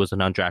Mosley, who was an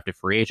undrafted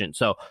free agent.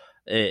 So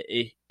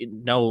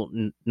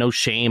no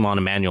shame on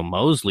Emmanuel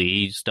Mosley.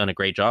 He's done a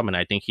great job, and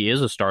I think he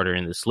is a starter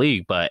in this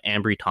league. But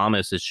Ambry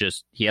Thomas is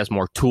just, he has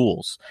more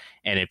tools.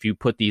 And if you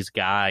put these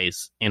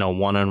guys in a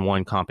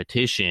one-on-one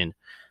competition,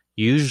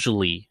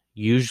 usually,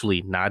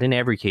 not in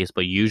every case,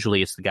 but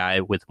usually it's the guy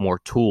with more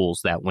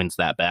tools that wins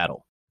that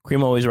battle.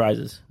 Cream always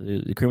rises.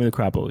 The cream of the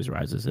crop always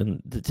rises,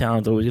 and the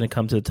talent's always going to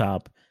come to the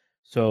top.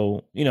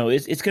 So,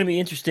 it's going to be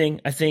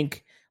interesting. I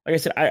think, like I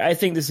said, I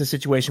think this is a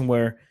situation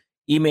where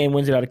E-Man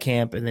wins it out of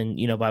camp, and then,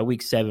 by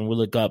week 7, we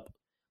look up,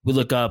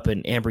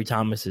 and Ambry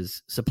Thomas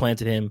has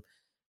supplanted him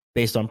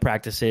based on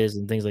practices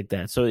and things like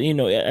that. So,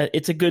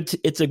 it's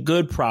a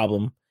good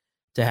problem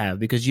to have,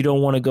 because you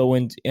don't want to go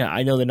into,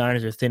 I know the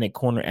Niners are thin at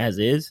corner as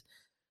is,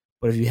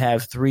 but if you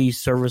have 3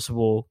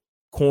 serviceable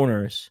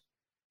corners,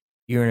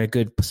 you're in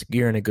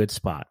a good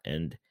spot.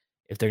 And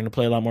if they're going to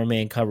play a lot more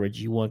man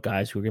coverage, you want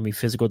guys who are going to be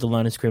physical at the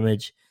line of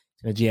scrimmage,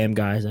 going to jam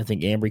guys. I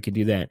think Ambry can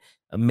do that.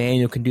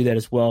 Emmanuel can do that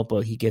as well,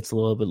 but he gets a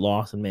little bit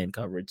lost in man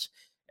coverage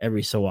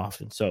every so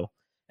often. So,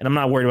 and I'm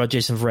not worried about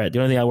Jason Verrett. The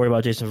only thing I worry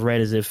about Jason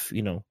Verrett is if,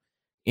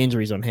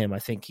 injuries on him. I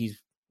think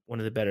he's one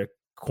of the better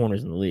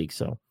corners in the league.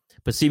 So,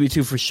 but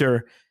CB2 for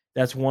sure,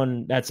 that's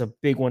a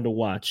big one to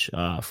watch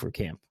for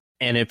camp.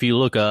 And if you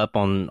look up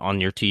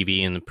on your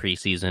TV in the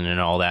preseason and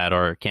all that,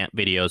 or camp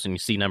videos, and you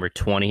see number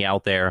 20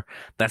 out there,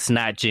 that's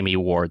not Jimmy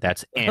Ward.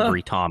 That's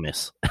Ambry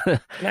Thomas. Can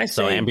I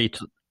say,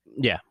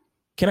 yeah.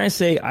 Can I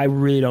say I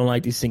really don't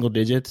like these single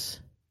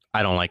digits?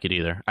 I don't like it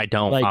either. I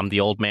don't. Like, I'm the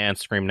old man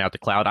screaming out the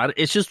cloud.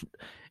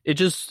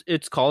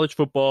 It's college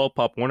football,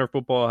 Pop Warner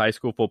football, high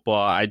school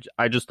football.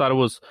 I just thought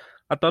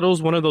I thought it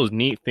was one of those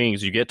neat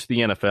things. You get to the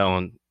NFL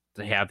and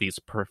they have these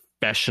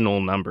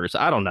professional numbers.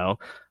 I don't know.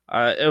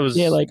 It yeah, was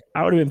like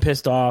I would have been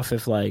pissed off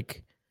if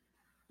like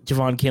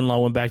Javon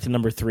Kinlaw went back to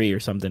number 3 or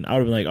something. I would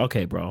have been like,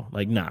 okay, bro,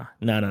 like nah.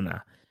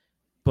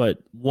 But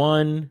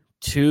 1,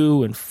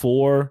 2, and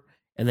 4,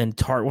 and then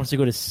Tart wants to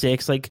go to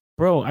 6. Like,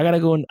 bro, I gotta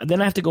go in.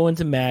 Then I have to go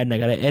into Madden. I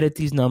gotta edit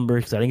these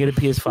numbers because I didn't get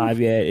a PS5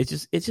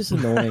 yet. It's just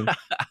annoying.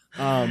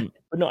 But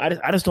no,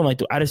 I just don't like.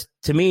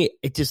 To me,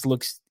 it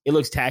looks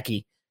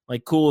tacky.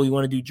 Like, cool, you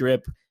want to do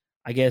drip?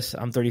 I guess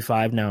I'm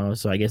 35 now,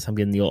 so I guess I'm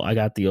getting the old. I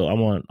got the old.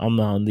 I'm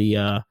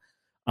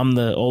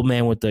the old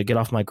man with the get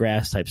off my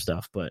grass type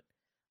stuff. But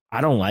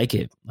I don't like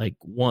it. Like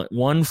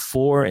 1,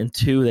 4, and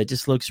 2, that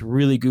just looks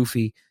really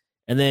goofy.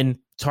 And then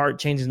Tart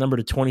changes number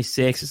to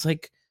 26. It's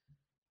like,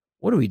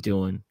 what are we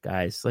doing,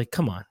 guys? Like,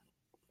 come on.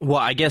 Well,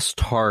 I guess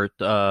Tart.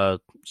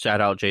 Shout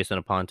out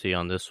Jason Aponte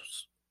on this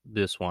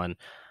one.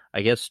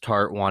 I guess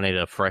Tart wanted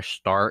a fresh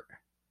start.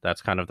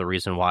 That's kind of the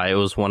reason why. It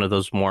was one of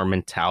those more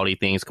mentality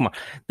things. Come on,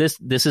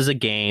 this is a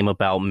game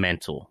about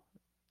mental.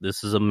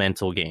 This is a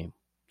mental game.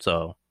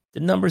 So The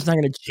number's not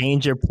going to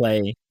change your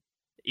play.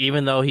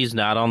 even though he's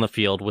not on the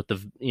field with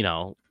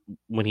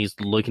when he's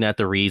looking at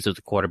the reads of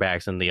the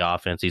quarterbacks and the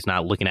offense, he's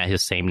not looking at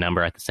his same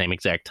number at the same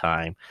exact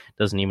time.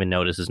 Doesn't even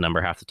notice his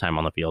number half the time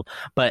on the field.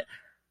 But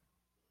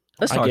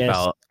let's talk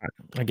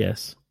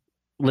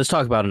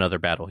about another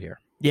battle here.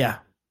 Yeah,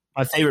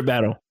 my favorite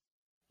battle.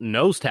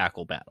 Nose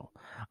tackle battle.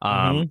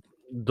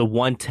 The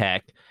one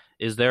tech.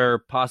 Is there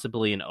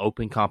possibly an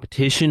open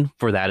competition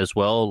for that as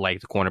well,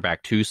 like the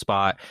cornerback 2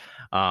 spot?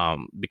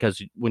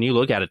 Because when you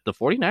look at it, the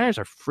 49ers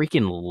are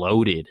freaking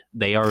loaded.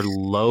 They are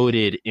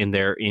loaded in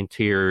their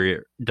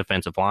interior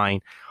defensive line.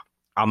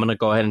 I'm going to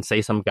go ahead and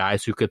say some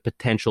guys who could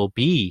potentially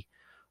be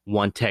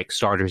one tech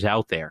starters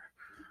out there.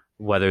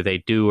 Whether they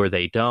do or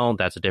they don't,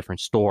 that's a different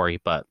story.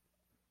 But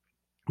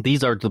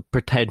these are the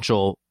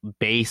potential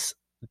base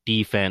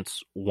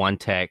defense one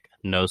tech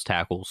nose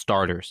tackle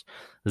starters.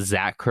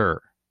 Zach Kerr,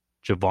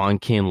 Javon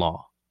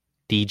Kinlaw,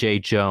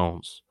 DJ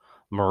Jones,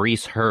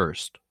 Maurice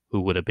Hurst, who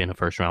would have been a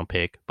first-round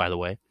pick, by the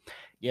way.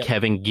 Yep.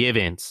 Kevin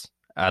Givens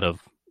out of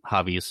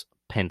Javi's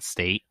Penn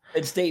State.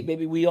 Penn State,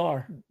 baby, we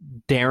are.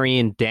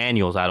 Darian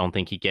Daniels, I don't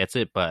think he gets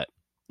it, but,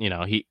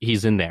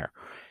 he's in there.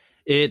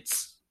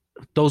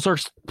 Those are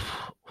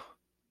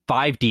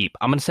 5 deep.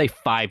 I'm going to say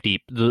 5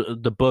 deep.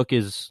 The book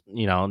is,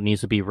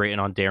 needs to be written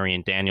on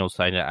Darian Daniels.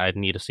 I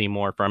need to see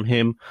more from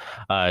him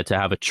to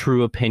have a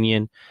true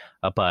opinion.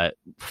 But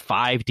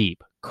 5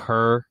 deep: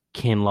 Kerr,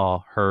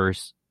 Kinlaw,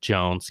 Hurst,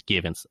 Jones,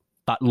 Givens.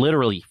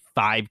 Literally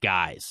 5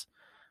 guys,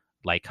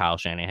 like Kyle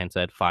Shanahan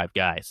said, 5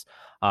 guys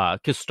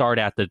could start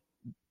at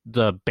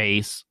the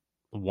base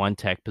one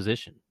tech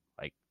position.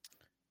 Like,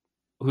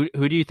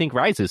 who do you think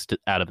rises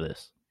out of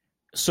this?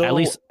 So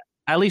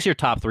at least your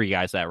top 3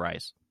 guys that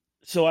rise.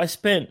 So I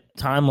spent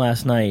time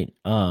last night.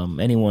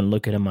 Anyone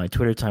looking at my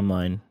Twitter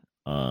timeline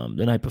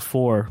the night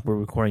before, we're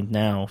recording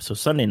now, so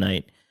Sunday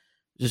night,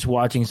 just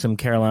watching some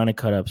Carolina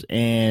cut-ups,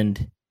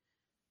 and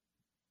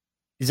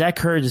Zach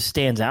Kerr just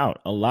stands out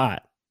a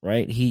lot,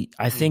 right?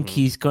 I think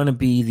he's going to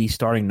be the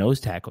starting nose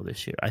tackle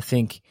this year. I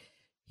think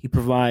he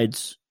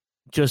provides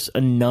just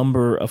a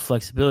number of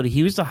flexibility.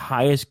 He was the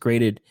highest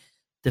graded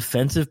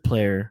defensive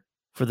player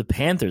for the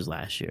Panthers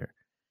last year,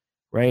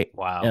 right?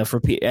 Wow.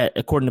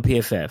 According to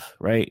PFF,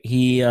 right?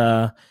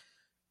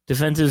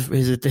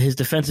 His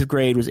defensive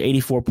grade was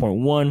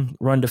 84.1,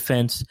 run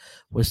defense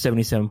was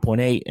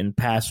 77.8, and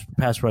pass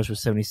rush was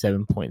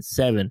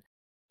 77.7.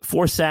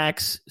 4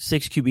 sacks,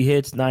 6 QB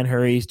hits, 9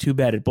 hurries, 2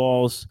 batted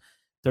balls,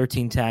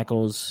 13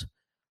 tackles,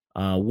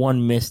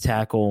 1 missed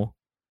tackle,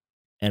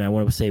 and I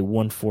want to say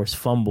 1 forced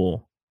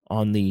fumble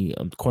on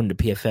according to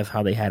PFF,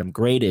 how they had him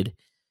graded.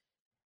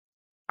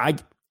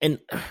 And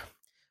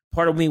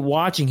part of me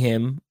watching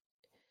him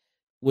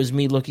was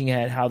me looking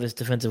at how this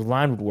defensive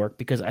line would work,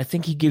 because I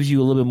think he gives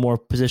you a little bit more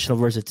positional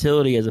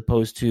versatility as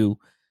opposed to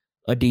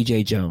a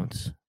DJ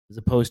Jones, as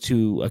opposed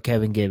to a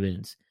Kevin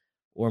Givens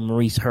or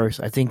Maurice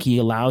Hurst. I think he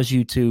allows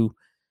you to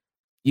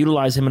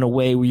utilize him in a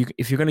way where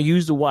if you're going to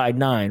use the wide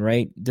 9,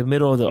 right, the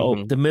middle of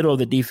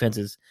the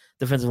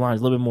defensive line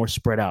is a little bit more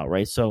spread out,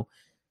 right? So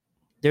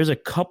there's a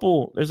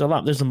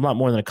lot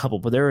more than a couple,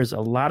 but there is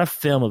a lot of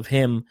film of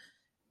him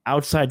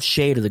outside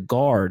shade of the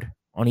guard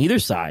on either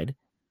side.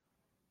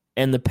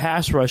 And the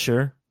pass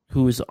rusher,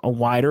 who is a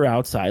wider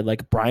outside,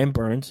 like Brian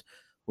Burns,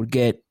 would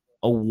get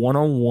a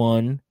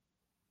one-on-one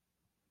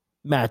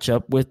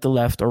matchup with the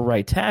left or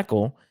right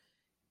tackle.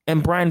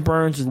 And Brian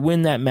Burns would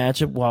win that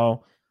matchup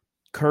while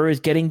Kerr is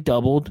getting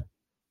doubled,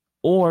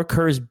 or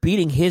Kerr is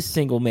beating his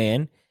single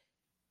man,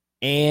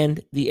 and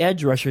the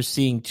edge rusher is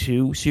seeing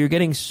 2. So you're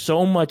getting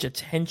so much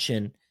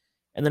attention.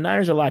 And the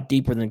Niners are a lot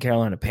deeper than the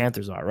Carolina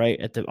Panthers are,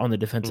 right, on the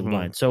defensive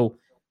line. So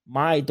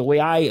the way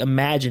I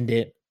imagined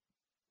it,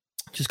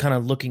 just kind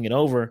of looking it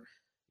over,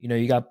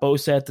 you got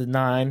Bosa at the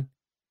 9,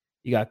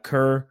 you got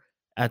Kerr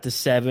at the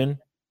 7,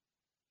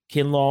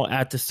 Kinlaw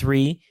at the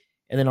 3,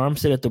 and then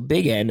Armstead at the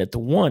big end at the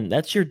 1.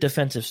 That's your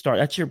defensive start.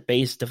 That's your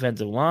base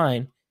defensive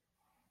line.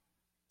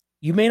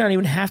 You may not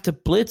even have to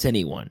blitz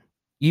anyone.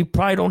 You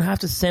probably don't have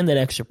to send that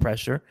extra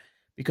pressure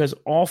because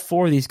all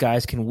 4 of these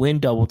guys can win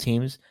double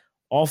teams.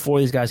 All 4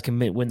 of these guys can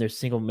win their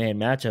single-man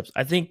matchups.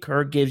 I think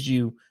Kerr gives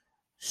you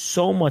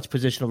so much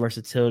positional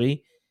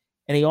versatility,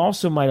 and he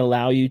also might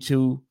allow you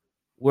to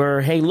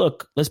where, hey,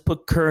 look, let's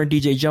put Kerr and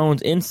DJ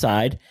Jones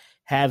inside,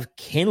 have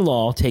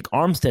Kinlaw take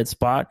Armstead's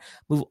spot,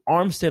 move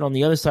Armstead on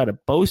the other side of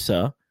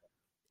Bosa,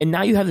 and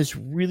now you have this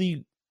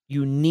really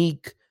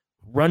unique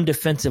run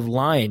defensive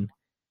line,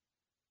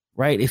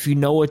 right? If you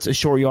know it's a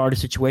short yardage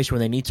situation where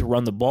they need to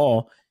run the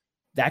ball,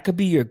 that could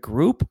be your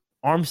group.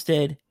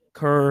 Armstead,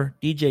 Kerr,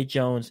 DJ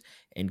Jones,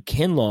 and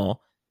Kinlaw.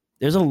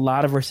 There's a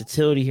lot of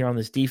versatility here on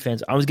this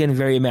defense. I was getting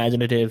very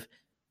imaginative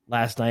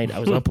last night. I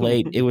was up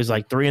late. It was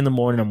like 3 a.m.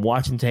 I'm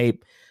watching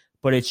tape,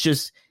 but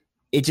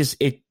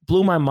it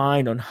blew my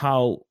mind on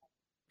how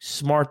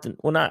smart.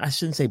 I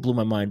shouldn't say blew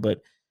my mind,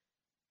 but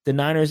the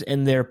Niners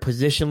and their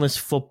positionless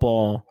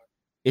football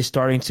is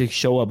starting to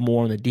show up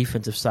more on the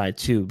defensive side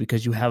too,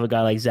 because you have a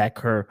guy like Zach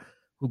Kerr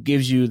who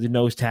gives you the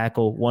nose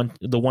tackle,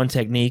 the 1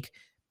 technique,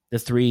 the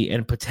 3,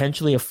 and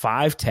potentially a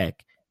 5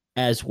 tech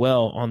as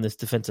well on this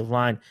defensive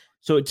line.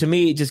 So to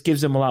me, it just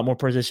gives them a lot more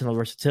positional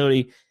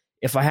versatility.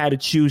 If I had to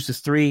choose the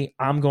 3,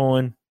 I'm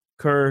going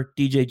Kerr,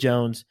 DJ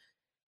Jones,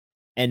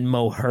 and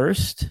Mo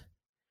Hurst.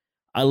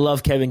 I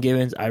love Kevin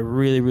Givens. I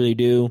really, really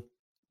do.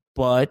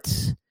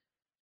 But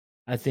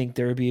I think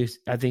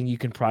you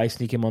can probably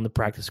sneak him on the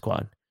practice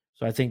squad.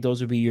 So I think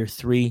those would be your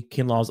 3.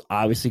 Kinlaw's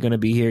obviously going to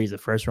be here. He's a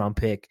first-round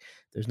pick.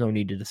 There's no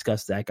need to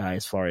discuss that guy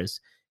as far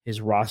as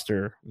his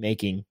roster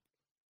making.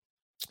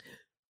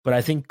 But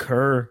I think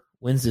Kerr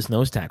wins this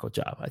nose tackle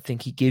job. I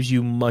think he gives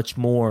you much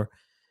more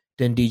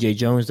than DJ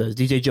Jones does.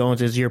 DJ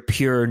Jones is your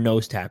pure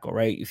nose tackle,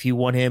 right? If you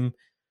want him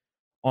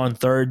on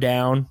 3rd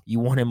down,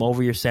 you want him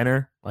over your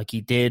center like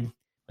he did.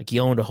 Like he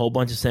owned a whole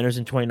bunch of centers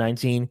in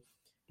 2019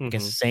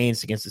 against the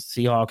Saints, against the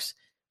Seahawks.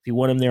 If you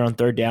want him there on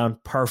 3rd down,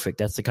 perfect.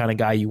 That's the kind of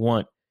guy you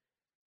want.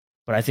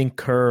 But I think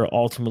Kerr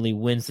ultimately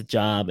wins the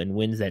job and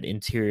wins that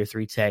interior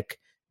 3-tech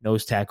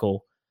nose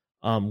tackle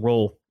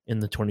role in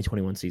the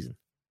 2021 season.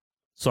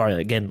 Sorry,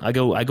 again, I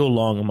go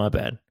long on my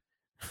bad.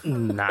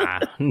 Nah.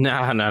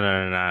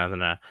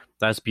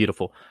 That's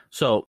beautiful.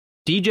 So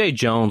DJ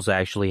Jones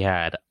actually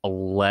had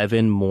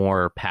 11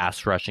 more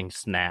pass rushing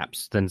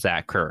snaps than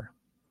Zach Kerr.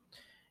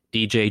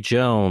 DJ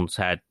Jones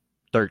had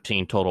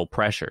 13 total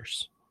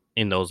pressures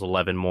in those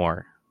 11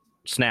 more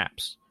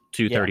snaps,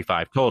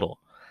 235 total.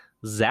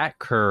 Zach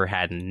Kerr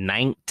had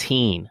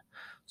 19.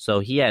 So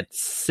he had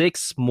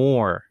 6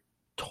 more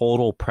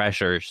total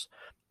pressures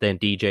than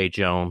DJ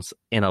Jones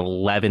in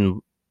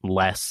 11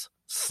 less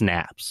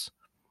snaps.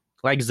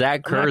 Like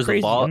Zach Kerr's the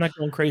ball. I'm not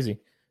going crazy.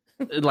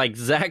 Like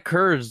Zach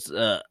Kerr's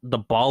the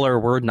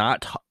baller we're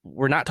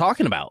not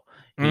talking about.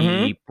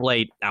 Mm-hmm. He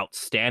played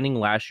outstanding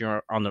last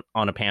year on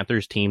a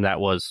Panthers team that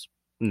was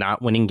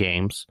not winning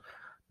games,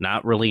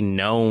 not really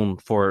known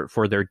for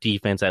their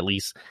defense, at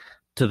least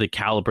to the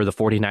caliber the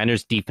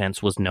 49ers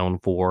defense was known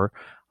for.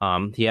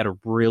 He had a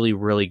really,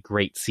 really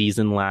great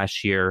season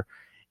last year.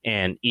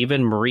 And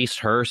even Maurice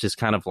Hurst is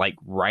kind of like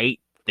right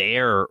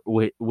there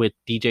with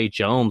DJ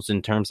Jones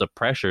in terms of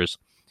pressures.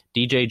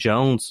 DJ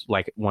Jones,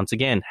 like once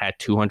again, had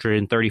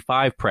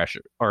 235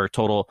 pressure or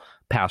total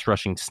pass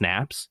rushing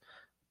snaps.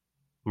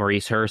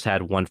 Maurice Hurst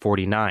had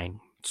 149.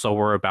 So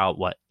we're about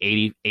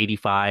 80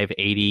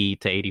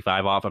 to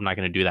 85 off. I'm not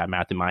going to do that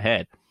math in my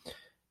head.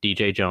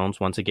 DJ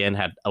Jones once again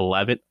had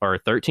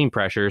 13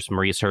 pressures.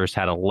 Maurice Hurst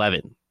had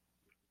 11.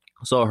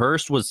 So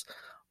Hurst was,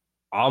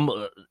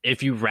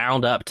 if you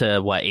round up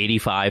to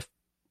 85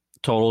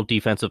 total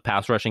defensive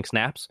pass rushing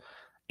snaps,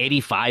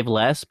 85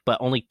 less, but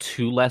only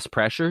 2 less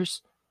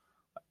pressures.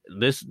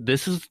 This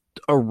is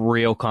a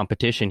real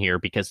competition here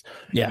because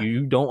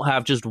you don't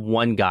have just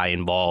one guy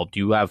involved.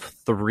 You have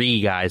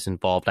 3 guys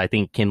involved. I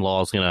think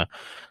Kinlaw is going to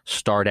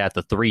start at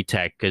the 3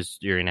 tech because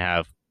you're going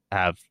to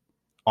have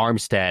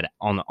Armstead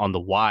on the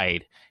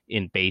wide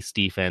in base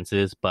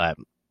defenses, but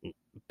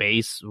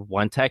base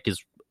 1 tech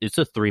it's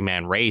a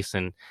 3-man race,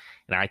 and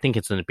I think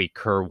it's going to be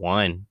Kerr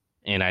 1,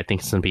 and I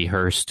think it's going to be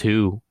Hurst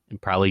 2,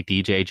 and probably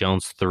DJ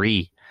Jones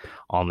 3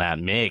 on that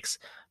mix,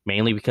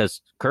 mainly because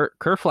Kerr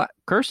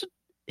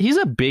he's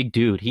a big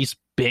dude. He's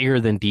bigger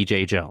than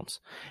DJ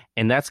Jones,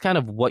 and that's kind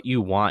of what you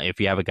want if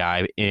you have a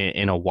guy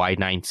in a wide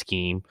 9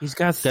 scheme. He's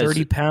got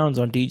 30 pounds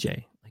on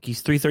DJ. Like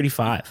he's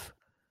 335.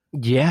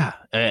 Yeah,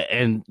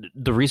 and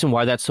the reason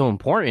why that's so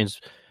important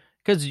is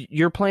because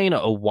you're playing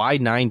a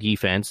wide 9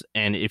 defense,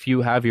 and if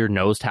you have your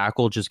nose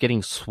tackle just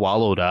getting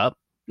swallowed up,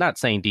 not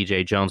saying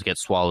DJ Jones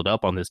gets swallowed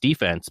up on this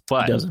defense,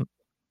 but he doesn't.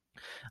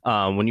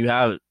 When you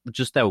have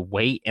just that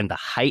weight and the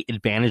height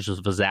advantages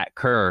of Zach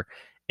Kerr,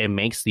 it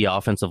makes the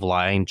offensive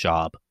line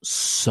job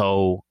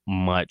so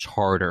much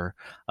harder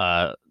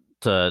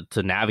to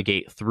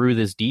navigate through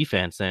this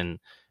defense. And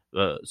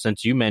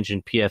since you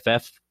mentioned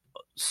PFF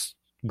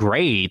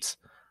grades,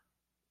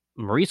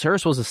 Maurice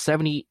Hurst was a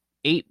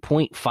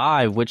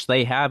 8.5, which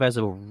they have as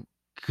a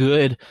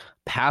good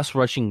pass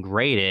rushing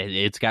grade.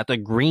 It's got the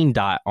green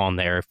dot on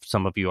there, if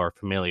some of you are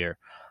familiar.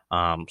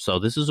 So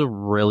this is a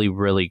really,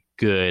 really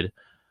good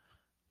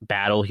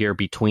battle here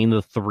between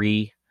the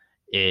three.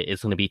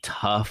 It's going to be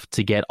tough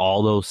to get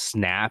all those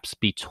snaps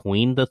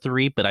between the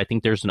three, but I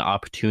think there's an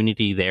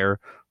opportunity there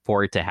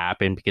for it to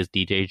happen because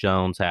DJ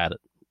Jones had,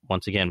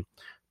 once again,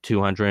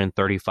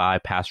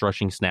 235 pass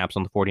rushing snaps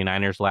on the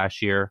 49ers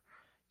last year.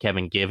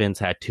 Kevin Givens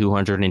had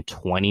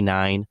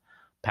 229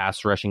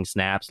 pass rushing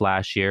snaps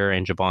last year,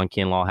 and Javon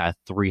Kinlaw had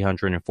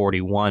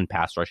 341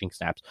 pass rushing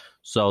snaps.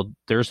 So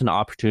there's an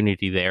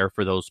opportunity there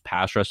for those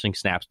pass rushing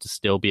snaps to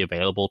still be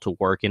available to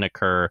work in a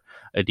Kerr,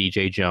 a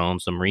DJ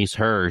Jones, a Maurice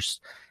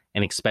Hurst,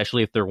 and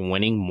especially if they're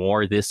winning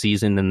more this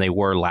season than they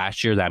were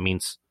last year, that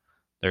means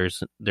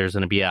there's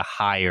going to be a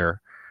higher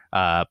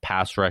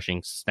pass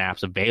rushing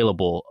snaps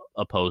available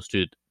opposed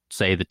to,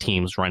 say, the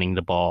teams running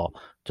the ball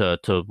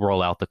to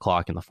roll out the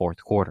clock in the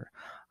fourth quarter.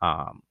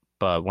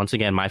 But once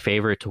again, my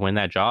favorite to win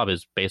that job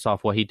is based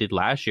off what he did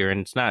last year.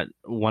 And it's not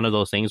one of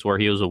those things where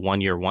he was a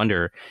one-year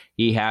wonder.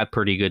 He had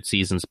pretty good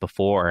seasons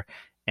before.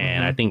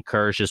 And I think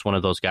Kerr's just one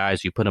of those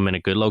guys, you put him in a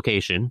good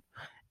location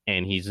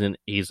and he's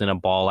in a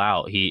ball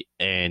out. He's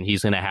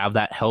going to have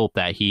that help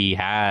that he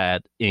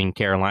had in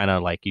Carolina.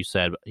 Like you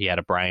said, he had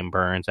a Brian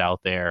Burns out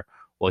there.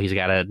 Well, he's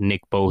got a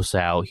Nick Bosa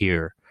out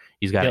here.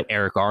 He's got an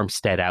Eric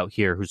Armstead out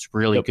here who's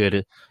really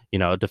good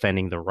at,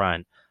 defending the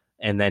run.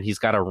 And then he's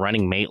got a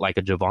running mate like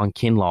a Javon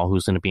Kinlaw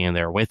who's going to be in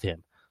there with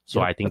him.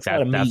 So I think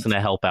that's going to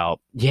help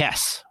out.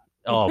 Yes.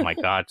 Oh, my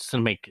God. It's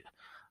going to make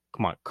 –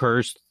 come on.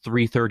 Kerr's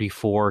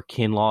 334.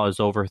 Kinlaw is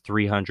over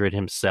 300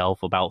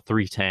 himself, about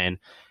 310.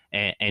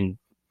 And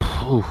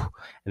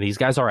these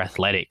guys are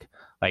athletic.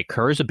 Like,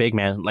 Kerr's a big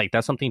man. Like,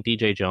 that's something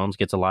DJ Jones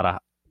gets a lot of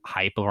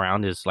hype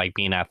around is, like,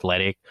 being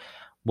athletic.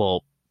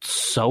 Well,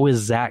 so is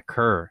Zach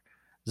Kerr.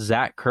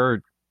 Zach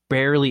Kerr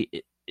barely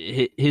 –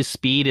 his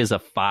speed is a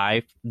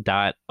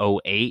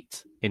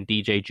 5.08 and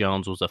DJ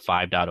Jones was a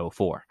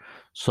 5.04.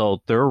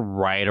 So they're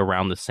right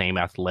around the same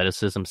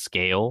athleticism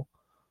scale,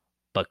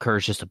 but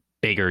Kerr's just a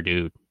bigger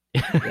dude.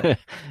 Yeah.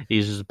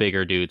 He's just a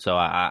bigger dude. So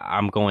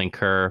I'm going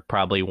Kerr,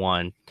 probably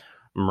 1,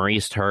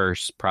 Maurice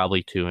Hurst,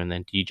 probably 2, and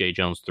then DJ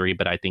Jones 3.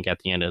 But I think at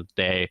the end of the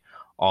day,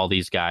 all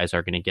these guys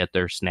are going to get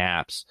their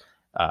snaps,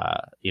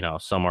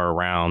 somewhere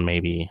around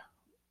maybe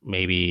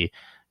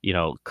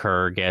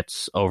Kerr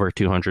gets over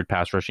 200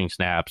 pass rushing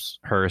snaps,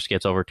 Hurst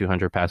gets over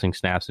 200 passing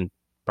snaps, and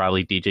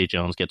probably DJ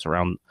Jones gets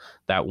around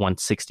that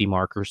 160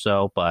 mark or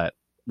so, but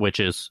which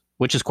is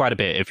quite a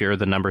bit. If you're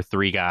the number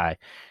 3 guy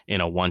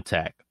in a one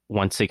tech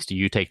 160,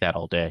 you take that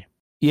all day.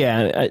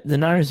 Yeah, the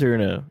Niners are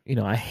going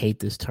to, I hate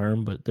this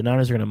term, but the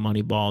Niners are going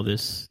to moneyball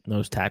this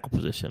nose tackle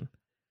position.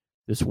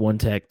 This 1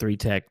 tech, 3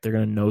 tech, they're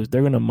going to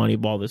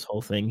moneyball this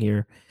whole thing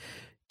here.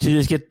 To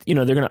just get, they're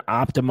going to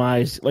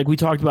optimize, like we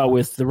talked about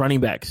with the running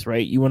backs,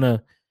 right? You want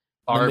to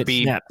what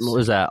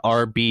is that?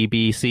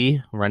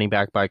 RBBC, running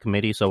back by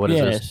committee. So what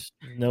is this?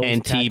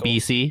 And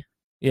TBC?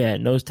 Yeah,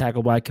 nose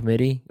tackle by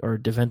committee or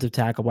defensive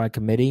tackle by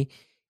committee.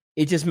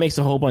 It just makes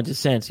a whole bunch of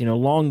sense.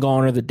 Long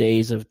gone are the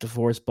days of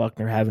DeForest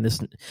Buckner having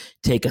to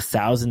take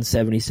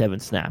 1,077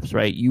 snaps,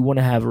 right? You want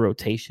to have a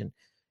rotation.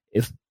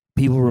 If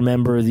people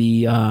remember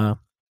the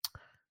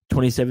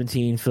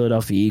 2017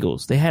 Philadelphia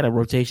Eagles, they had a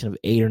rotation of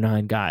 8 or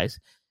 9 guys.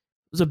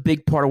 It was a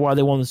big part of why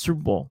they won the Super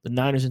Bowl. The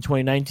Niners in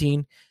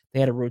 2019, they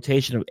had a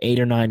rotation of 8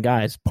 or 9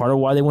 guys. Part of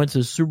why they went to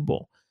the Super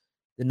Bowl.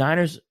 The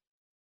Niners,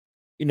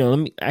 the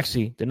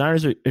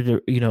Niners are,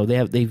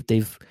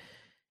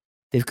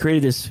 they've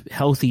created this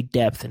healthy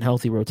depth and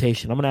healthy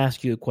rotation. I'm going to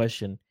ask you a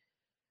question.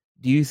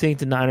 Do you think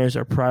the Niners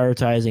are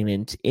prioritizing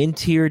an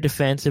interior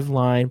defensive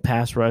line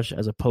pass rush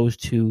as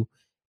opposed to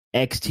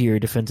exterior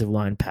defensive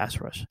line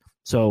pass rush?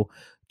 So,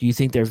 do you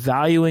think they're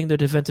valuing their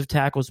defensive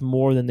tackles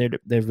more than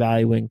they're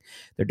valuing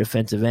their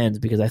defensive ends?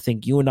 Because I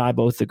think you and I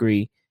both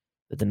agree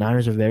that the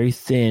Niners are very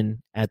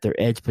thin at their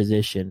edge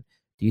position.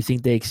 Do you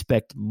think they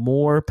expect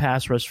more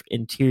pass rush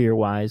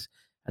interior-wise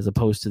as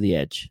opposed to the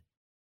edge?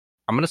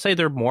 I'm going to say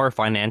they're more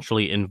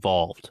financially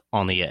involved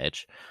on the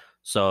edge.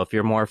 So if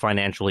you're more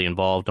financially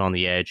involved on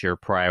the edge, you're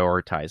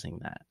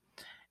prioritizing that.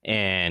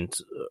 And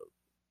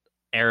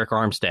Eric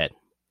Armstead,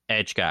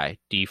 edge guy,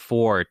 Dee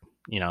Ford,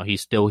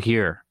 he's still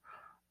here.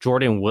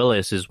 Jordan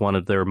Willis is one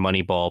of their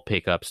Moneyball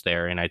pickups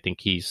there, and I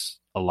think he's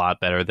a lot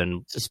better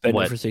than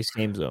suspended for 6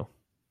 games though.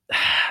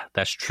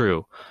 That's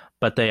true,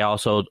 but they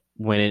also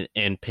went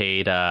and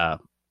paid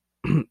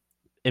Samson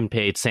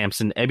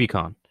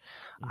Ebukam.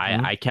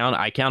 I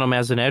count him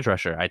as an edge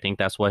rusher. I think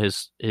that's what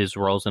his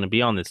role is going to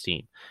be on this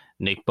team.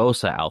 Nick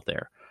Bosa out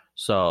there,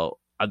 so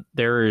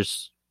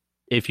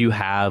if you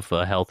have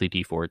a healthy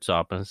Dee Ford, so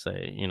I'm going to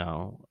say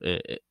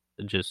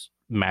just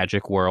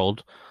magic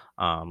world.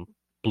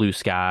 Blue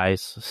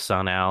skies,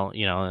 sun out,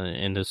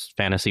 in this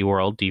fantasy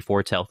world, Dee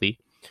Ford's healthy.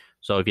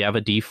 So if you have a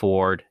Dee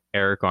Ford,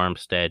 Eric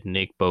Armstead,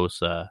 Nick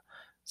Bosa,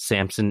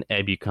 Samson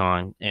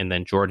Ebukam, and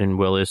then Jordan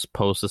Willis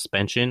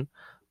post-suspension,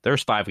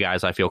 there's 5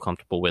 guys I feel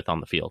comfortable with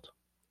on the field.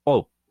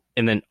 Oh,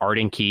 and then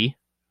Arden Key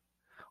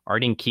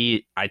Arden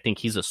Key, I think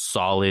he's a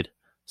solid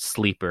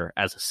sleeper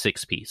as a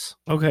 6-piece.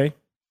 Okay.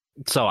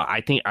 So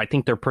I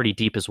think they're pretty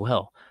deep as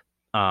well.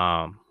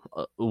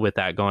 With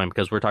that going,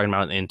 because we're talking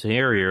about the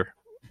interior,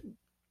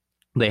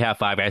 they have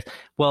 5 guys.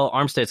 Well,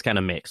 Armstead's kind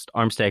of mixed.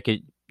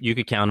 Armstead, you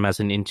could count him as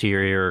an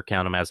interior or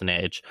count him as an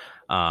edge.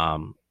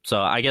 So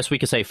I guess we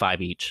could say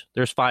 5 each.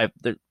 There's 5.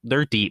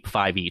 They're deep,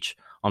 5 each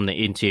on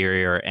the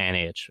interior and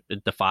edge.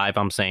 The 5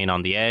 I'm saying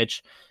on the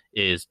edge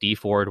is Dee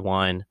Ford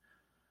 1,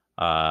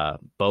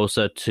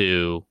 Bosa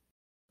 2,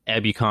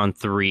 Ebukon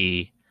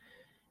 3,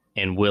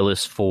 and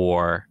Willis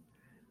 4.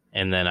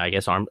 And then I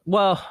guess I'm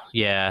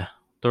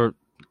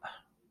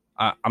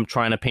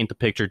trying to paint the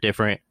picture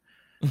different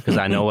because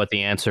I know what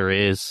the answer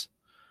is.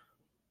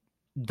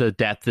 The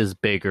depth is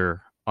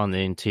bigger on the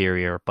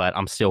interior, but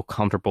I'm still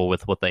comfortable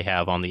with what they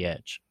have on the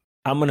edge.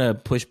 I'm going to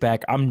push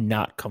back. I'm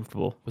not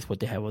comfortable with what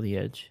they have on the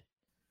edge.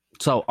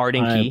 So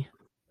Arden Key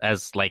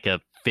as like a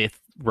 5th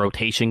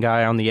rotation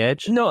guy on the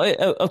edge? No,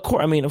 of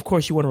course. I mean, of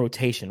course you want a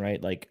rotation,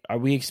 right? Like, are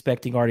we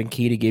expecting Arden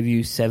Key to give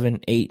you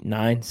 7, 8,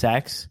 9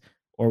 sacks?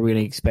 Or are we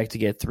going to expect to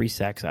get 3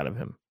 sacks out of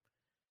him?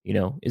 You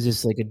know, is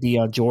this like a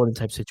Deion Jordan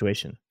type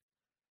situation?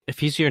 If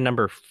he's your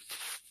number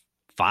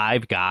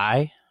 5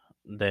 guy,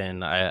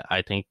 then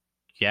I think,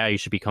 you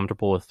should be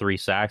comfortable with 3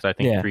 sacks. I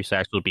think 3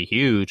 sacks would be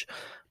huge.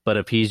 But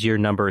if he's your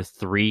number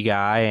 3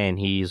 guy and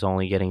he's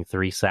only getting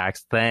 3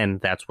 sacks, then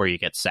that's where you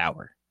get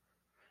sour.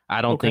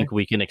 I don't think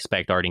we can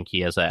expect Arden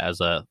Key as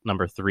a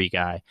number 3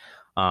 guy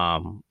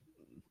on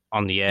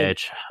the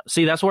edge.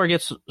 See, that's where it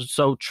gets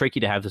so tricky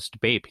to have this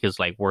debate because,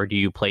 like, where do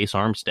you place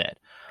Armstead?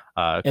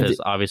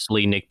 Because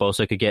obviously Nick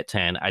Bosa could get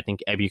 10. I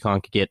think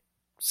Ebukon could get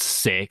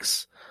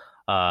 6.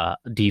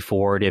 Dee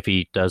Ford, if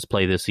he does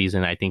play this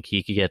season, I think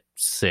he could get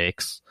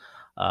 6.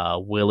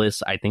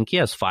 Willis, I think he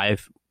has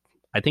 5.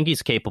 I think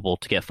he's capable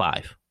to get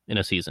 5 in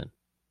a season.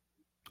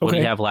 What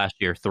did he have last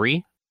year?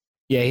 3?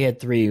 Yeah, he had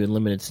 3 with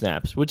limited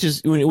snaps, which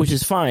is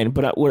fine.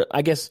 But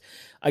I guess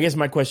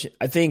my question,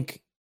 I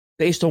think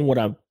based on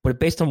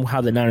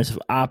how the Niners have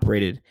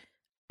operated,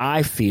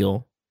 I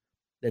feel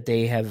that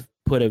they have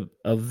put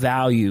a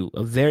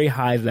very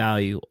high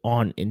value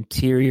on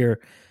interior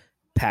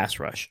pass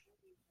rush.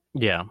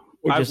 Yeah.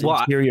 Or just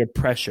interior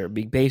pressure.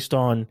 Based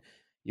on,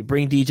 you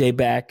bring DJ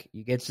back,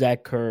 you get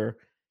Zach Kerr,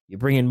 you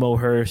bring in Mo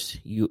Hurst,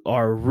 you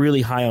are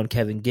really high on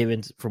Kevin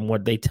Givens from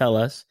what they tell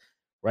us,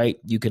 right?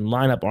 You can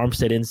line up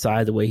Armstead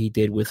inside the way he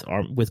did with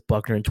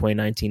Buckner in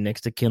 2019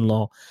 next to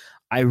Kinlaw.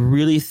 I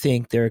really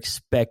think they're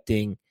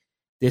expecting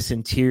this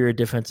interior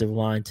defensive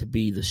line to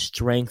be the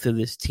strength of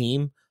this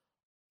team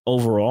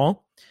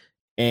overall.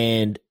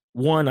 And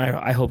one,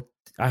 I hope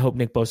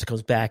Nick Bosa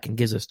comes back and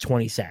gives us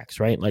 20 sacks,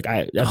 right? Like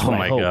that's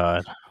what I hope.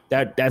 God.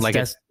 That's like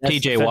that's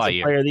TJ Watt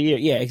player of the year.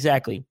 Yeah,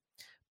 exactly.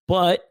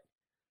 But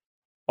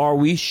are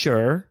we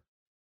sure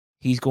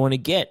he's going to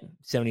get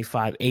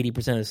 75, 80%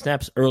 of the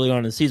snaps early on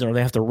in the season, or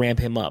they have to ramp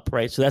him up,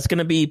 right? So that's going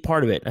to be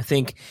part of it. I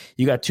think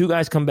you got 2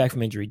 guys come back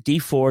from injury, Dee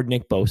Ford,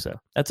 Nick Bosa.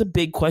 That's a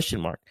big question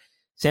mark.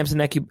 Samson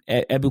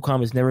Ebukam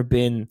has never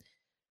been,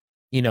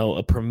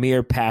 a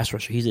premier pass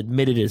rusher. He's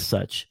admitted as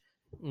such.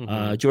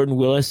 Mm-hmm. Jordan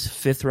Willis,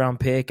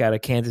 5th-round pick out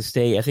of Kansas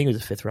State. I think it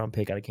was a 5th-round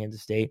pick out of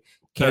Kansas State.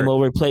 Came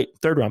over, played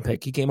 3rd-round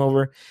pick. He came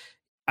over.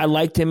 I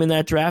liked him in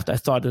that draft. I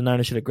thought the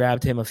Niners should have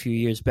grabbed him a few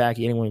years back.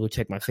 Anyone go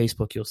check my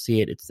Facebook, you'll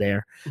see it. It's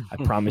there.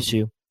 I promise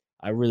you.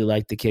 I really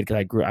liked the kid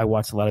because I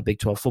watched a lot of Big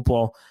 12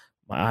 football.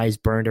 My eyes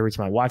burned every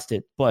time I watched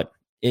it, but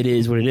it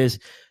is what it is.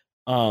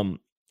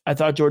 I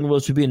thought Jordan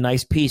Willis would be a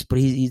nice piece, but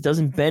he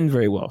doesn't bend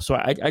very well. So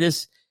I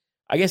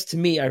guess to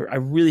me, I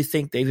really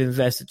think they've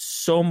invested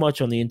so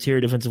much on the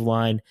interior defensive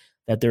line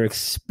that they're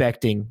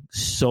expecting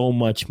so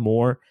much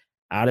more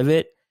out of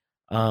it.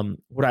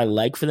 Would I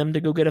like for them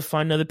to go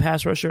find another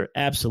pass rusher?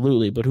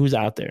 Absolutely. But who's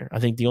out there? I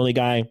think the only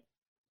guy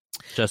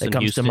that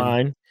comes to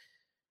mind.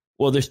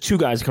 Well, there's 2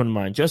 guys that come to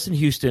mind. Justin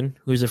Houston,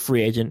 who's a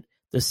free agent.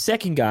 The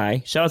second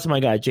guy, shout out to my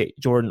guy,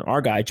 Jordan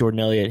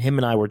Elliott. Him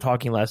and I were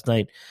talking last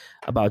night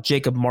about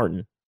Jacob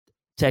Martin,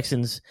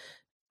 Texans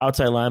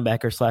outside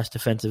linebacker /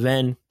 defensive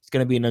end. He's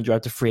going to be an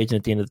undrafted free agent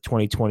at the end of the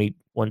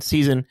 2021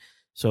 season.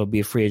 So it'll be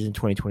a free agent in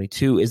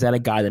 2022. Is that a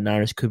guy the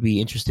Niners could be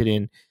interested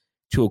in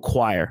to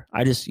acquire?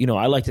 I just,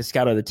 I like to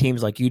scout other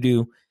teams like you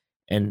do.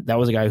 And that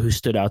was a guy who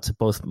stood out to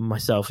both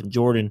myself and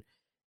Jordan.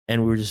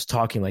 And we were just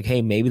talking like,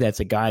 hey, maybe that's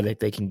a guy that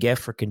they can get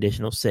for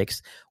conditional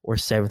 6th or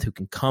 7th who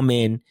can come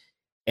in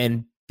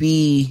and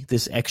be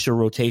this extra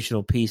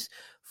rotational piece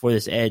for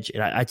this edge.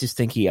 And I just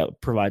think he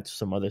provides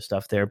some other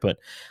stuff there. But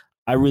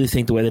I really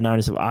think the way the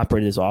Niners have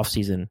operated this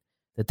offseason,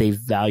 that they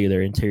value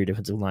their interior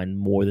defensive line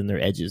more than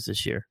their edges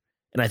this year.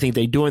 And I think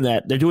they're doing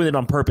it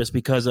on purpose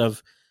because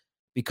of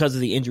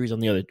the injuries on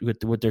the other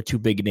with their 2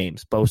 big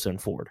names, Bosa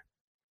and Ford.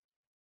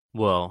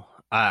 Well,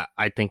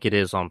 I think it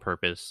is on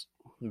purpose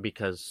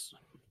because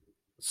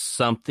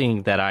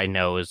something that I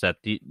know is that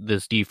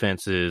this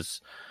defense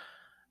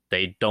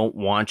they don't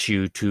want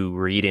you to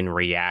read and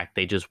react.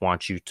 They just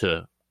want you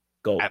to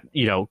go.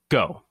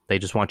 Go. They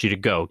just want you to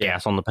go,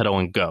 gas on the pedal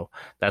and go.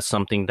 That's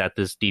something that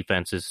this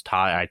defense is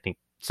taught. I think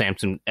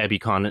Samson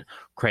Ebukam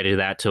credited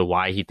that to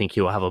why he think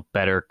he'll have a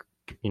better,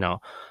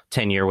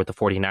 tenure with the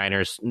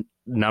 49ers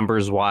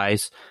numbers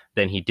wise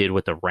than he did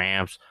with the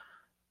Rams.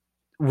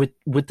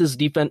 With this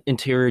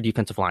interior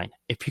defensive line,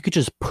 if you could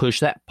just push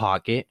that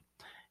pocket,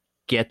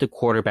 get the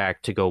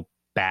quarterback to go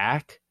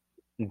back,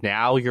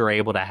 now you're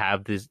able to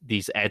have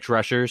these edge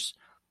rushers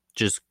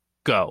just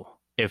go.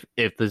 If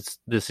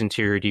this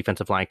interior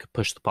defensive line could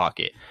push the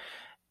pocket,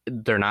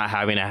 they're not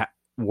having to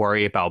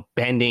worry about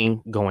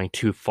bending, going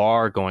too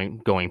far,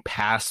 going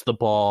past the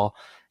ball,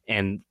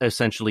 and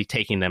essentially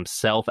taking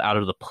themselves out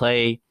of the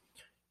play.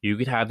 You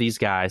could have these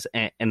guys,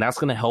 and that's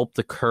going to help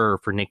the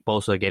curve for Nick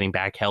Bosa getting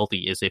back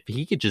healthy, is if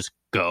he could just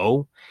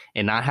go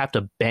and not have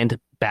to bend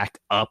back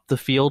up the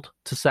field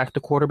to sack the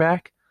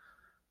quarterback.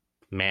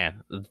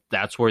 Man,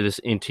 that's where this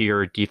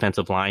interior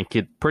defensive line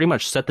could pretty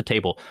much set the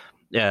table.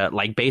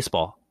 Like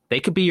baseball,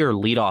 they could be your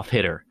leadoff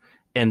hitter,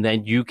 and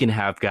then you can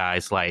have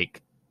guys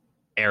like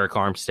Eric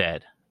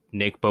Armstead,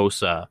 Nick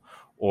Bosa,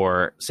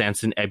 or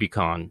Samson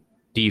Ebukam,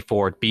 Dee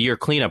Ford be your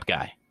cleanup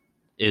guy.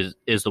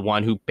 Is the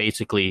one who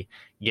basically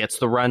gets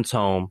the runs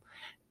home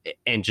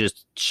and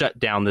just shut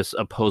down this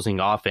opposing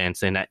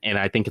offense. And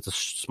I think it's a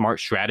smart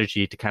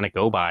strategy to kind of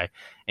go by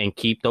and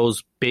keep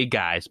those big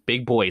guys,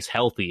 big boys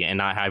healthy and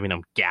not having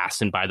them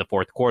gassing by the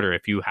fourth quarter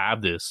if you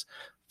have this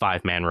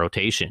 5-man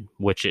rotation,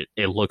 which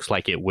it looks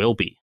like it will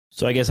be.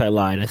 So I guess I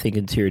lied. I think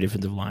interior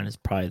defensive line is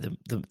probably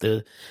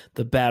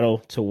the battle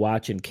to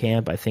watch in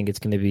camp. I think it's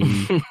going to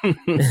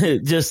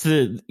be just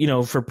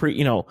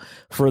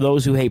for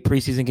those who hate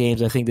preseason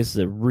games. I think this is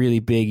a really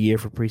big year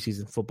for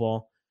preseason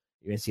football.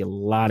 You're going to see a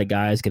lot of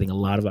guys getting a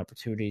lot of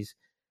opportunities.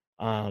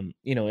 And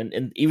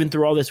even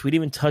through all this, we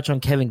didn't even touch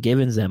on Kevin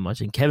Givens that much.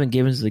 And Kevin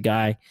Givens is the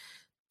guy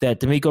that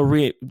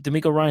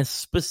DeMeco Ryans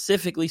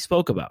specifically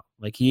spoke about.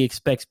 Like, he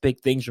expects big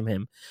things from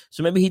him.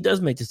 So maybe he does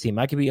make this team.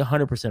 I could be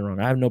 100% wrong.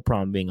 I have no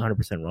problem being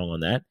 100% wrong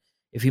on that.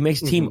 If he makes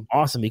the team,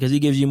 awesome, because he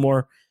gives you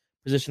more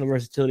positional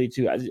versatility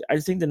too. I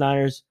just think the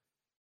Niners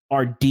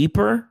are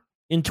deeper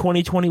in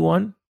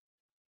 2021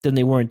 than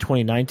they were in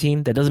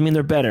 2019. That doesn't mean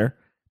they're better,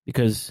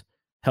 because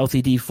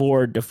healthy Dee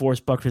Ford,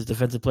 DeForest Buckner's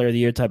Defensive Player of the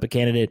Year type of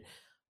candidate.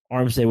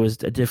 Armstead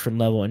was a different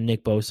level, and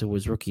Nick Bosa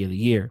was Rookie of the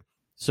Year.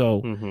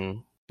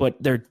 So,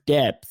 but their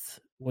depth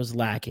was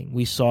lacking.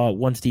 We saw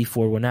once Dee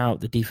Ford went out,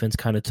 the defense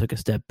kind of took a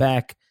step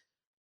back.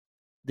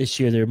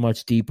 This year they're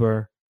much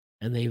deeper,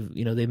 and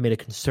they've made a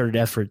concerted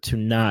effort to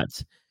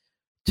not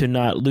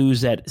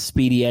lose that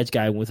speedy edge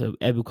guy with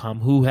Ebukam,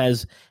 who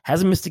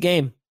hasn't missed a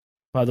game,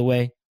 by the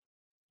way.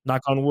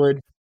 Knock on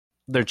wood.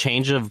 Their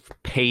change of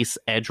pace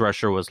edge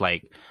rusher was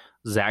like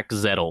Zach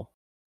Zettel.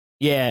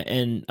 Yeah,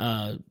 and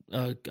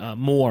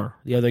Moore,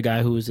 the other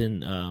guy who was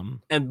in...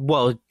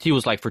 he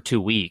was like for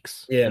 2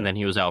 weeks, and then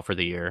he was out for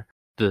the year.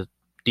 The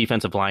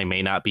defensive line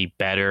may not be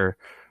better,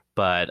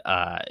 but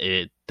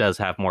it does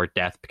have more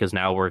depth, because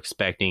now we're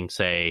expecting,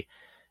 say,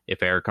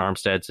 if Eric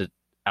Armstead's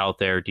out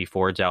there, Dee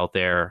Ford's out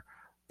there,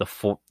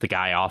 the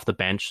guy off the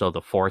bench, so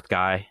the fourth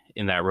guy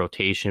in that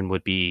rotation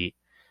would be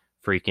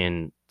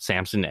freaking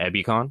Samson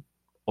Ebukam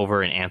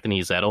over in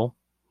Anthony Zettel.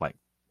 Like,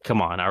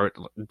 come on,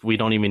 we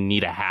don't even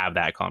need to have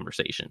that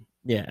conversation.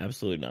 Yeah,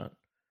 absolutely not.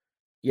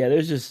 Yeah, I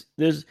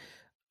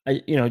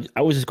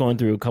was just going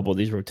through a couple of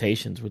these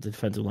rotations with the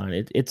defensive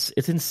line. It's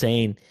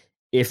insane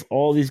if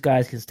all these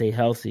guys can stay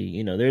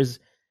healthy. There's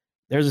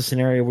a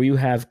scenario where you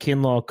have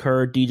Kinlaw,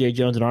 Kerr, DJ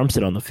Jones, and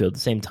Armstead on the field at the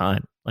same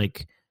time.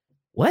 Like,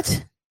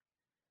 what?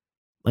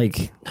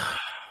 Like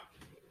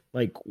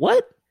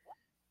what?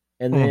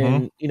 And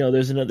then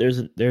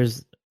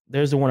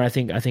there's the one I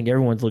think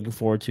everyone's looking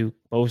forward to: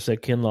 Bosa,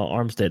 Kinlaw,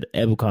 Armstead,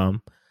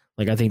 Ebukam.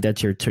 Like, I think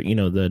that's your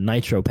the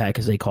Nitro pack,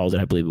 as they called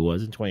it, I believe it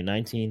was in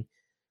 2019.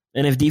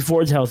 And if Dee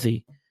Ford's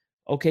healthy,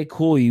 okay,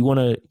 cool. You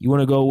wanna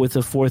go with a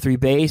 4-3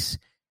 base.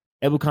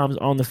 Ebukam's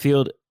on the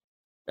field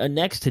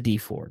next to Dee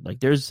Ford. Like,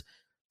 there's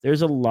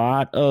a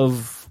lot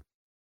of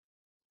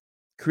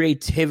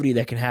creativity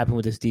that can happen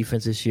with this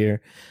defense this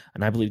year,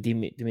 and I believe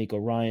DeMeco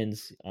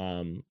Ryans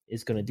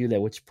is going to do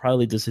that, which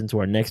probably leads us into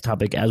our next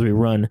topic as we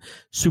run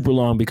super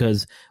long,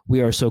 because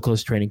we are so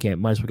close to training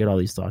camp. Might as well get all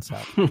these thoughts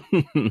out.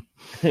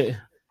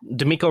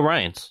 DeMeco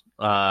Ryans,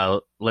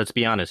 let's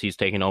be honest, he's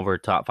taken over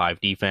top 5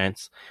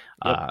 defense.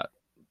 Yep.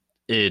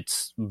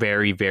 It's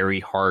very, very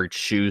hard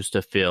shoes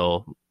to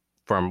fill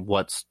from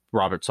what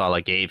Robert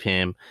Saleh gave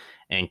him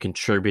and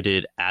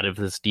contributed out of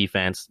this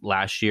defense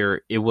last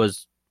year. It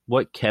was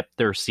what kept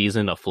their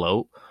season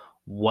afloat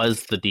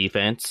was the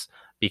defense,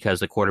 because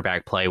the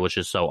quarterback play was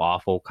just so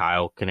awful.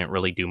 Kyle couldn't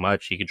really do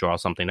much. He could draw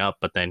something up,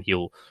 but then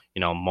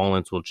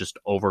Mullins will just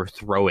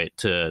overthrow it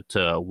to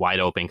wide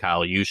open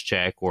Kyle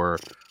Juszczyk or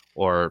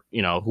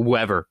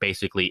whoever,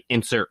 basically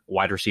insert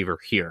wide receiver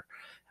here.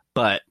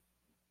 But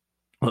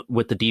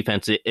with the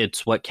defense,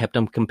 it's what kept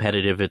them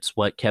competitive. It's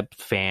what kept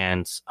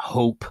fans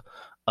hope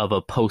of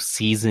a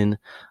postseason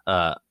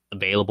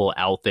available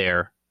out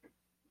there.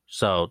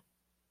 So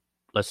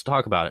let's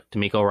talk about it.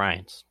 DeMeco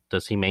Ryans,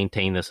 does he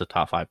maintain this a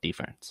top 5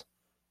 defense?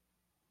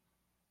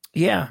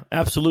 Yeah,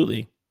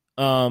 absolutely.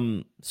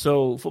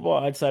 So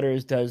Football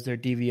Outsiders does their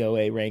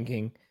DVOA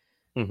ranking.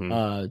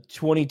 Mm-hmm.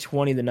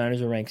 2020, the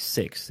Niners were ranked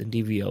 6th in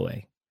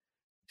DVOA.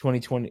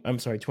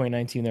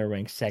 2019, they were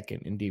ranked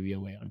 2nd in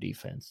DVOA on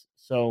defense.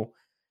 So,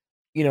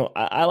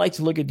 I like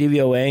to look at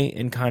DVOA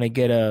and kind of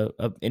get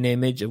an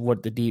image of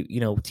what the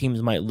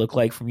teams might look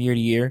like from year to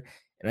year.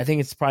 And I think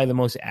it's probably the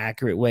most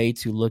accurate way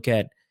to look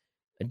at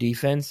a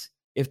defense.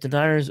 If the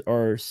Niners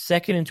are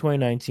 2nd in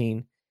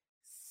 2019,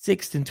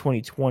 6th in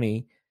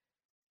 2020,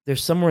 they're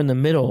somewhere in the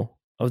middle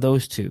of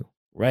those two,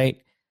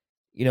 right?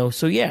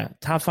 So yeah,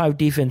 top 5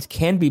 defense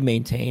can be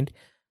maintained,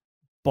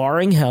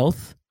 barring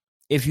health.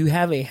 If you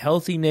have a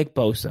healthy Nick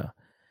Bosa,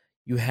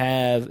 you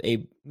have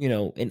an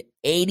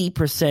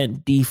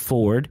 80% Dee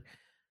Ford.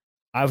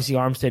 Obviously,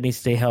 Armstead needs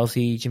to stay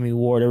healthy. Jimmy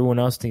Ward, everyone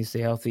else needs to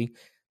stay healthy.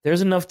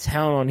 There's enough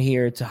talent on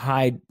here to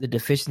hide the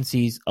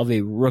deficiencies of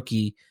a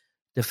rookie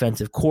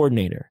defensive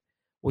coordinator,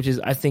 which is,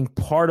 I think,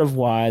 part of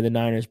why the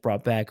Niners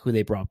brought back who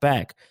they brought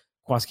back.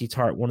 Kwaski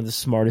Tart, one of the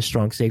smartest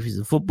strong safeties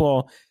in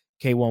football.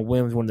 K1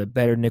 Williams, one of the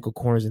better nickel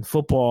corners in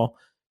football.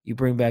 You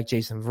bring back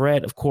Jason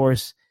Verrett, of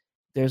course.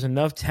 There's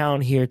enough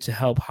talent here to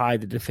help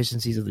hide the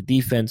deficiencies of the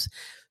defense.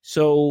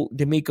 So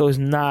DeMeco's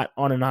not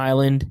on an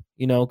island,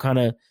 kind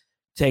of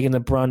taking the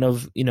brunt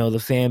of,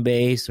 the fan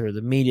base or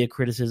the media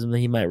criticism that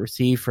he might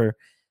receive for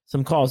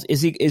some calls.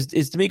 Is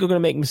DeMeco going to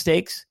make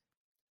mistakes?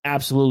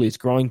 Absolutely. It's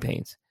growing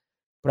pains.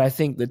 But I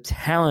think the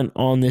talent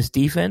on this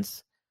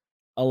defense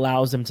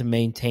allows them to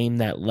maintain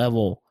that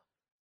level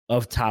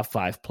of top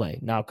 5 play.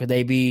 Now, could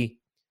they be,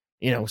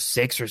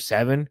 6 or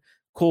 7?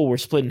 Cool, we're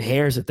splitting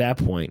hairs at that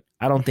point.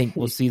 I don't think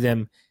we'll see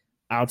them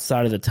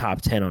outside of the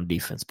top 10 on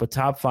defense, but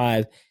top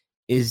 5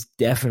 is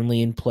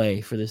definitely in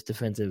play for this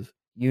defensive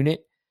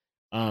unit.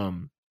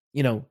 Being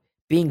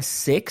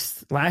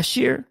 6th last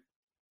year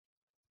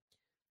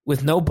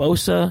with no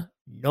Bosa,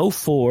 no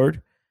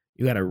Ford,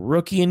 you got a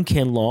rookie in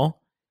Kinlaw.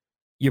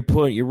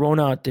 You're rolling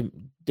out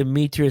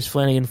Demetrius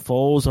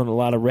Flanagan-Foles on a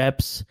lot of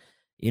reps.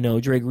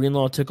 Dre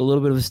Greenlaw took a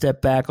little bit of a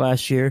step back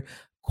last year.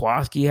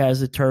 Kwaski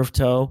has the turf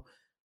toe.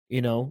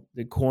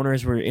 The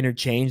corners were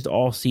interchanged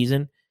all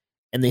season,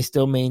 and they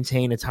still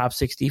maintain a top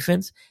 6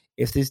 defense.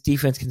 If this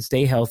defense can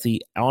stay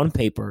healthy on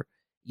paper,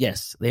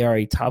 yes, they are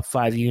a top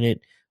 5 unit,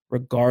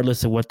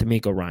 regardless of what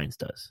DeMeco Ryans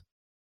does.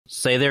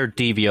 Say their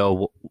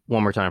DVO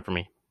one more time for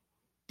me.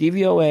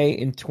 DVOA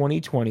in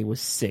 2020 was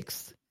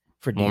 6th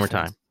for defense. One more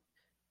time.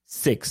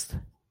 6th.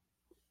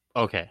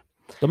 Okay.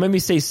 Don't make me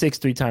say 6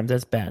 3 times.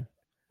 That's bad.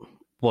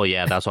 Well,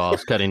 yeah, that's what I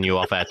was cutting you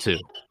off at, too.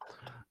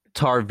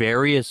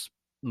 Tarvarius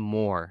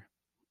Moore.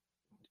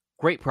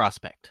 Great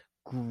prospect.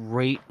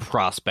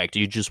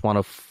 You just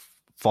want to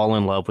fall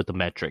in love with the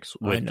metrics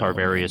with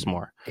Tarvarius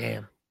Moore.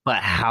 Damn. But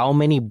how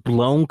many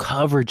blown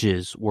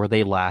coverages were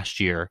they last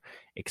year,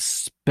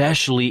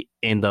 especially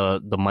in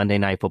the Monday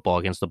Night Football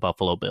against the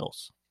Buffalo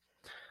Bills?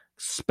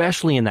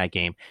 Especially in that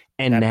game.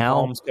 And that now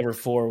Palms cover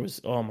 4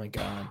 was, oh my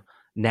God.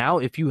 Now,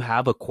 if you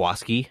have a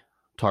Kwaski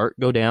Tart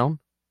go down,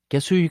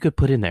 guess who you could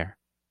put in there?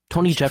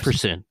 Tony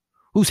Jefferson,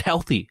 who's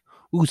healthy,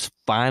 who's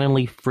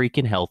finally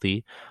freaking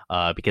healthy,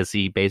 because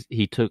he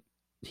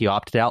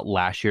opted out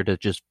last year to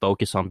just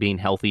focus on being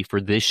healthy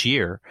for this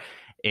year,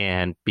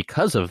 and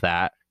because of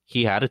that,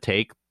 he had to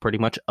take pretty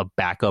much a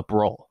backup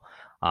role.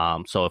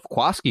 So if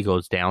Kwaski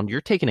goes down,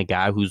 you're taking a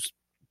guy who's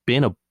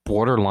been a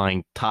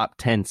borderline top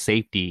 10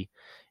 safety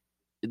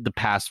the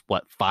past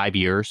 5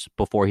 years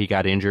before he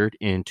got injured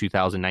in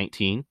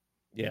 2019.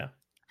 Yeah,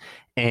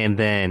 and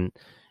then.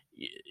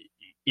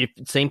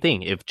 Same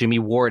thing. If Jimmy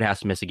Ward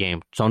has to miss a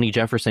game, Tony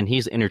Jefferson,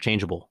 he's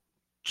interchangeable,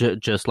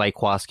 just like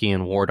Kwaski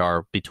and Ward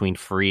are between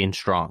free and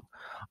strong.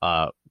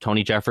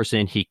 Tony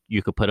Jefferson,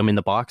 you could put him in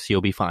the box,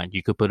 he'll be fine.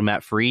 You could put him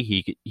at free,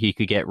 he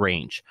could get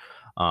range.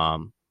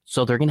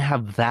 So they're going to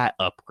have that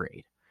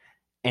upgrade.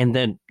 And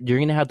then you're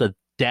going to have the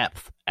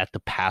depth at the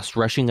pass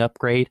rushing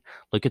upgrade.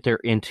 Look at their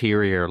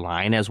interior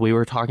line, as we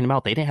were talking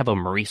about. They didn't have a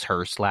Maurice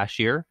Hurst last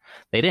year.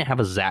 They didn't have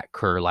a Zach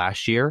Kerr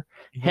last year.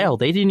 Mm-hmm. Hell,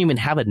 they didn't even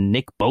have a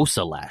Nick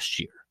Bosa last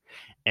year.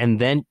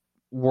 And then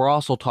we're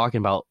also talking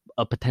about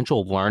a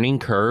potential learning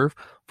curve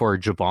for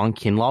Javon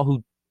Kinlaw,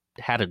 who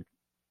had a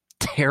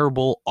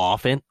terrible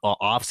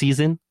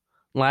off-season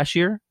last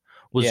year,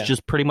 was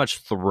just pretty much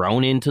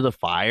thrown into the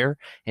fire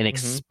and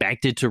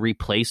expected to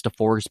replace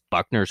DeForest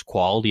Buckner's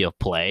quality of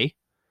play.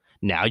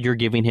 Now you're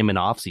giving him an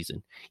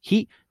offseason.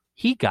 He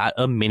got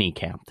a mini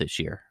camp this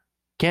year.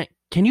 Can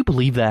you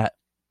believe that?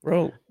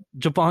 Bro,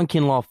 Javon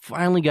Kinlaw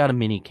finally got a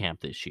mini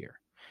camp this year.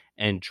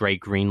 And Dre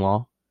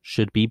Greenlaw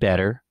should be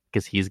better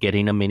because he's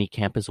getting a mini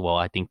camp as well.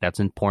 I think that's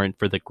important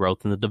for the growth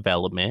and the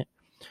development.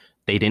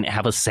 They didn't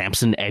have a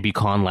Samson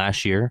Ebukon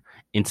last year.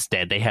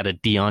 Instead, they had a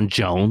Deion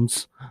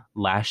Jones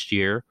last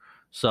year.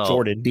 So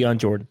Deion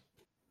Jordan.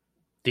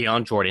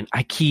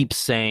 I keep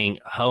saying,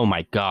 oh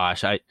my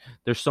gosh,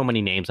 there's so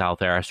many names out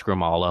there. I screw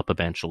them all up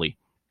eventually.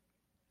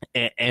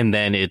 And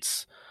then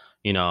it's,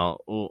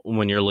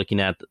 when you're looking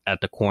at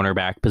the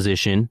cornerback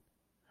position,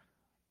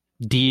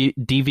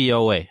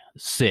 DVOA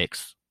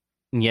 6,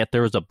 and yet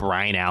there was a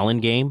Brian Allen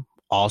game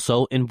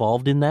also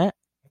involved in that.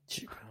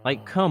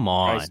 Like, come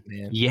on. Christ,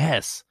 man.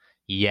 Yes.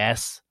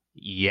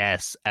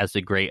 As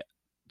the great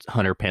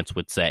Hunter Pence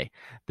would say.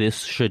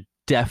 This should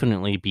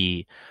definitely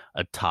be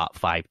a top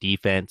 5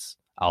 defense,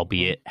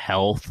 albeit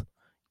health.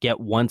 Get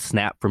 1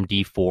 snap from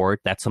Dee Ford.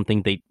 That's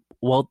something they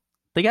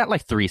got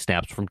like 3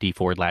 snaps from Dee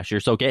Ford last year.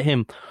 So get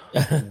him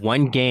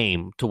 1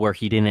 game to where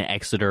he didn't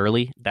exit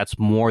early. That's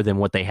more than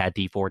what they had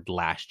Dee Ford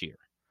last year.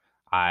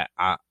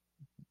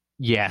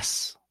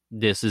 Yes,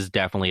 this is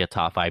definitely a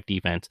top 5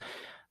 defense.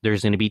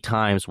 There's going to be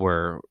times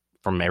where,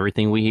 from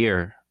everything we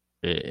hear,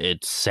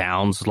 it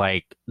sounds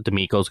like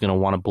DeMeco's going to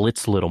want to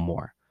blitz a little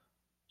more.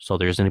 So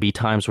there's going to be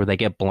times where they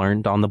get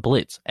burned on the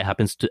blitz. It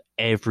happens to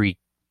every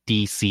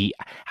DC,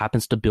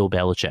 happens to Bill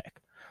Belichick.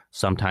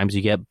 Sometimes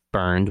you get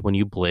burned when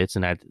you blitz,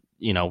 and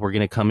we're going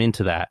to come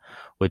into that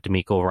with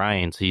DeMeco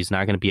Ryans. He's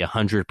not going to be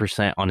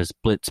 100% on his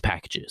blitz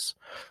packages.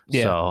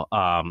 Yeah.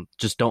 So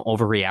just don't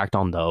overreact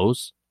on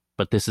those.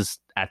 But this is,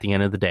 at the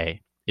end of the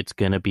day, it's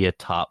going to be a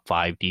top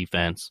 5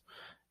 defense.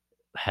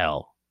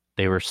 Hell,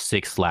 they were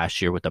 6th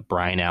last year with the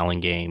Brian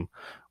Allen game,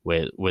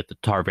 with the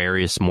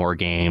Tarvarius Moore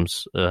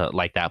games,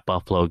 like that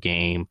Buffalo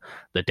game,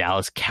 the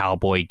Dallas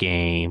Cowboy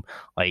game.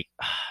 Like,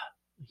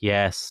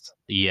 yes.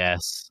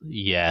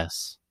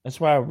 That's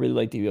why I really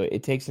like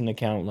it takes into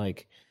account,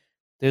 like,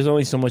 there's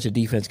only so much a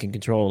defense can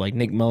control. Like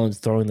Nick Mullins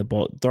throwing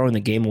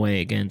the game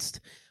away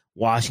against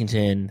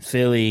Washington,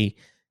 Philly,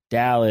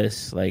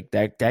 Dallas, like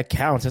that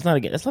counts. That's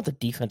not the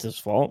defense's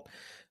fault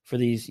for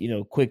these,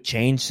 quick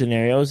change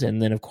scenarios.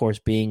 And then of course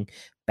being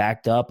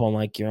backed up on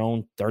like your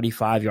own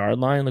 35-yard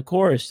line, of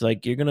course,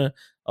 like you're gonna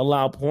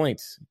allow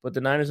points. But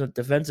the Niners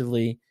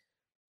defensively,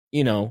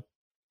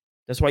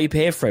 that's why you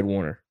pay a Fred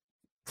Warner.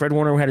 Fred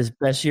Warner had his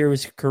best year of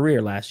his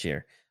career last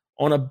year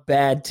on a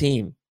bad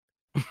team,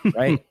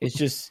 right? It's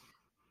just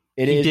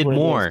he did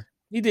more.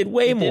 He did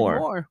way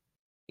more.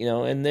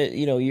 And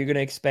you're gonna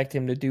expect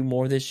him to do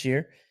more this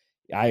year.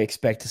 I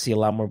expect to see a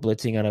lot more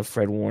blitzing out of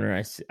Fred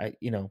Warner.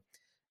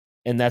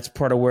 And that's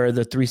part of where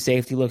the 3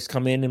 safety looks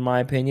come in my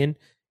opinion.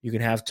 You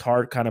can have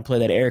Tart kind of play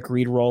that Eric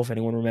Reed role. If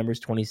anyone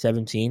remembers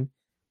 2017,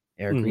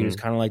 Eric Reed was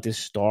kind of like this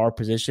star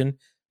position.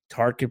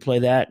 Tart could play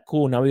that.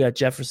 Cool. Now we got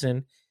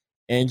Jefferson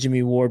and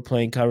Jimmy Ward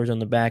playing coverage on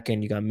the back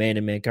end. You got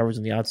man-to-man coverage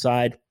on the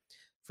outside.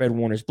 Fred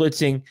Warner's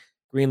blitzing.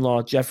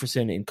 Greenlaw,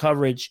 Jefferson in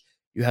coverage.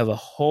 You have a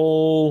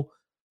whole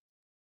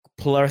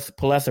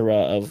plethora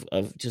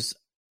of just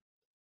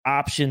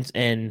options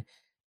and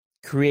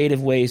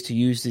creative ways to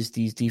use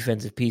these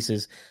defensive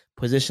pieces.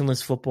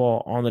 Positionless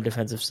football on the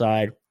defensive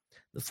side.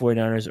 The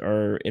 49ers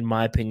are, in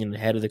my opinion,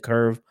 ahead of the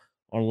curve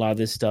on a lot of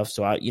this stuff.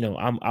 So I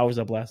was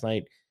up last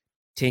night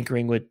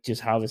tinkering with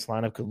just how this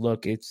lineup could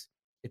look. It's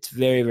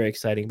very, very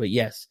exciting. But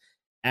yes,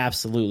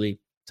 absolutely,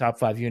 top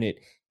 5 unit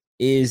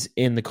is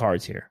in the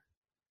cards here.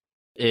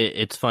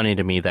 It's funny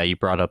to me that you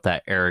brought up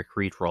that Eric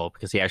Reed role,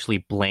 because he actually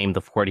blamed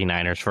the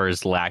 49ers for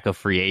his lack of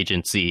free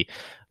agency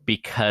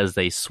because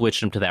they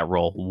switched him to that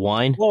role.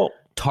 One,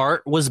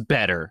 Tart was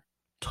better.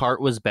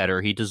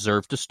 He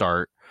deserved to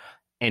start.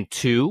 And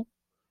 2,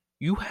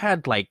 you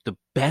had like the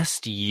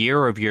best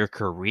year of your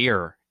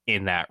career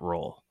in that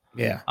role.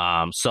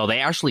 Yeah. So they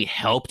actually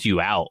helped you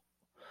out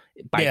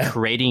by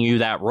creating you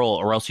that role,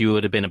 or else you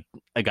would have been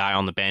a guy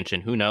on the bench,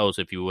 and who knows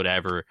if you would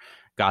ever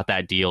got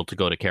that deal to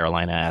go to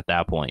Carolina at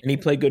that point. And he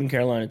played good in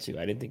Carolina too.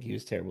 I didn't think he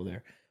was terrible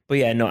there. But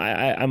yeah, no,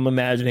 I'm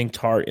imagining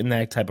Tart in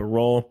that type of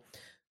role,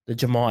 the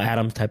Jamal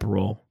Adams type of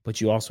role.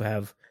 But you also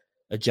have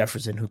a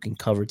Jefferson who can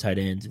cover tight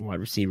ends and wide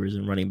receivers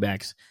and running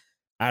backs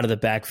out of the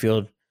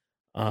backfield.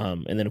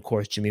 And then of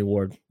course Jimmy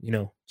Ward.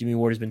 Jimmy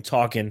Ward has been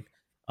talking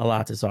a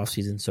lot this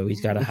offseason, so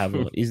he's got to have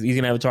he's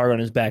gonna have a target on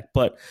his back.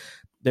 But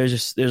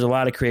there's a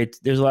lot of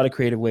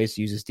creative ways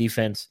to use this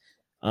defense.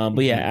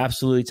 But yeah,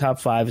 absolutely, top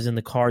 5 is in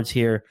the cards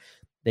here.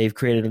 They've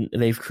created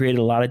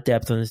a lot of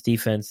depth on this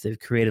defense. They've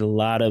created a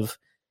lot of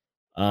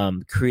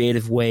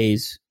creative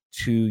ways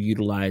to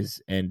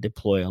utilize and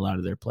deploy a lot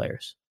of their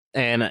players.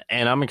 And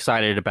I'm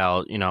excited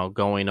about,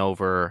 going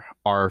over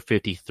our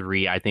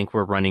 53. I think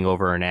we're running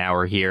over an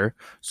hour here.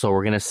 So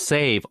we're going to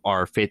save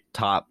our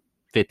top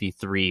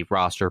 53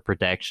 roster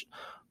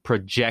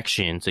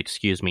projections.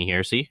 Excuse me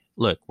here. See,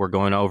 look, we're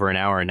going over an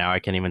hour and now I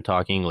can't even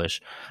talk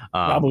English.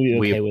 Probably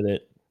okay with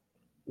it.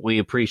 We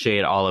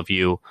appreciate all of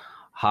you.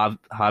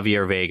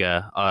 Javier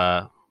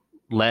Vega,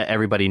 let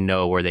everybody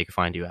know where they can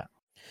find you at.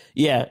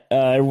 Yeah,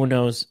 everyone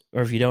knows,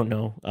 or if you don't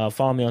know,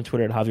 follow me on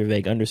Twitter at Javier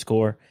Vega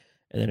 _.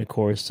 And then, of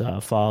course,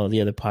 follow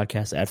the other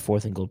podcast at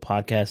 4th and Gold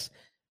Podcast.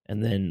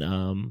 And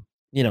then,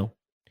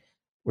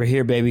 we're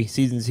here, baby.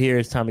 Season's here.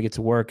 It's time to get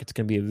to work. It's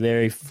going to be a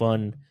very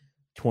fun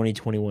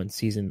 2021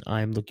 season.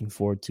 I'm looking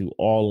forward to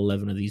all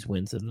 11 of these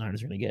wins that the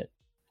Niners are going to get.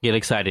 Get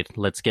excited.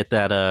 Let's get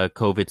that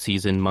COVID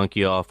season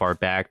monkey off our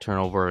back, turn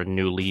over a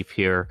new leaf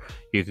here.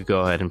 You could go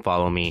ahead and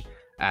follow me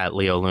at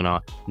Leo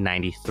Luna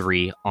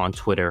 93 on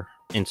Twitter,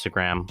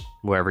 Instagram,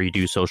 wherever you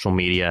do social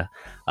media,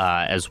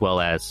 as well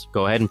as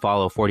go ahead and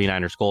follow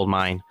 49ers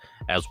Goldmine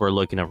as we're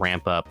looking to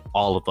ramp up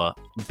all of the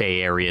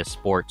Bay Area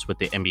sports with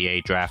the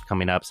NBA draft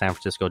coming up. San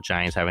Francisco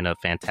Giants having a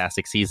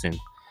fantastic season.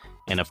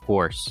 And of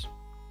course,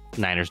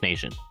 Niners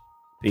Nation.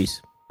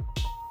 Peace.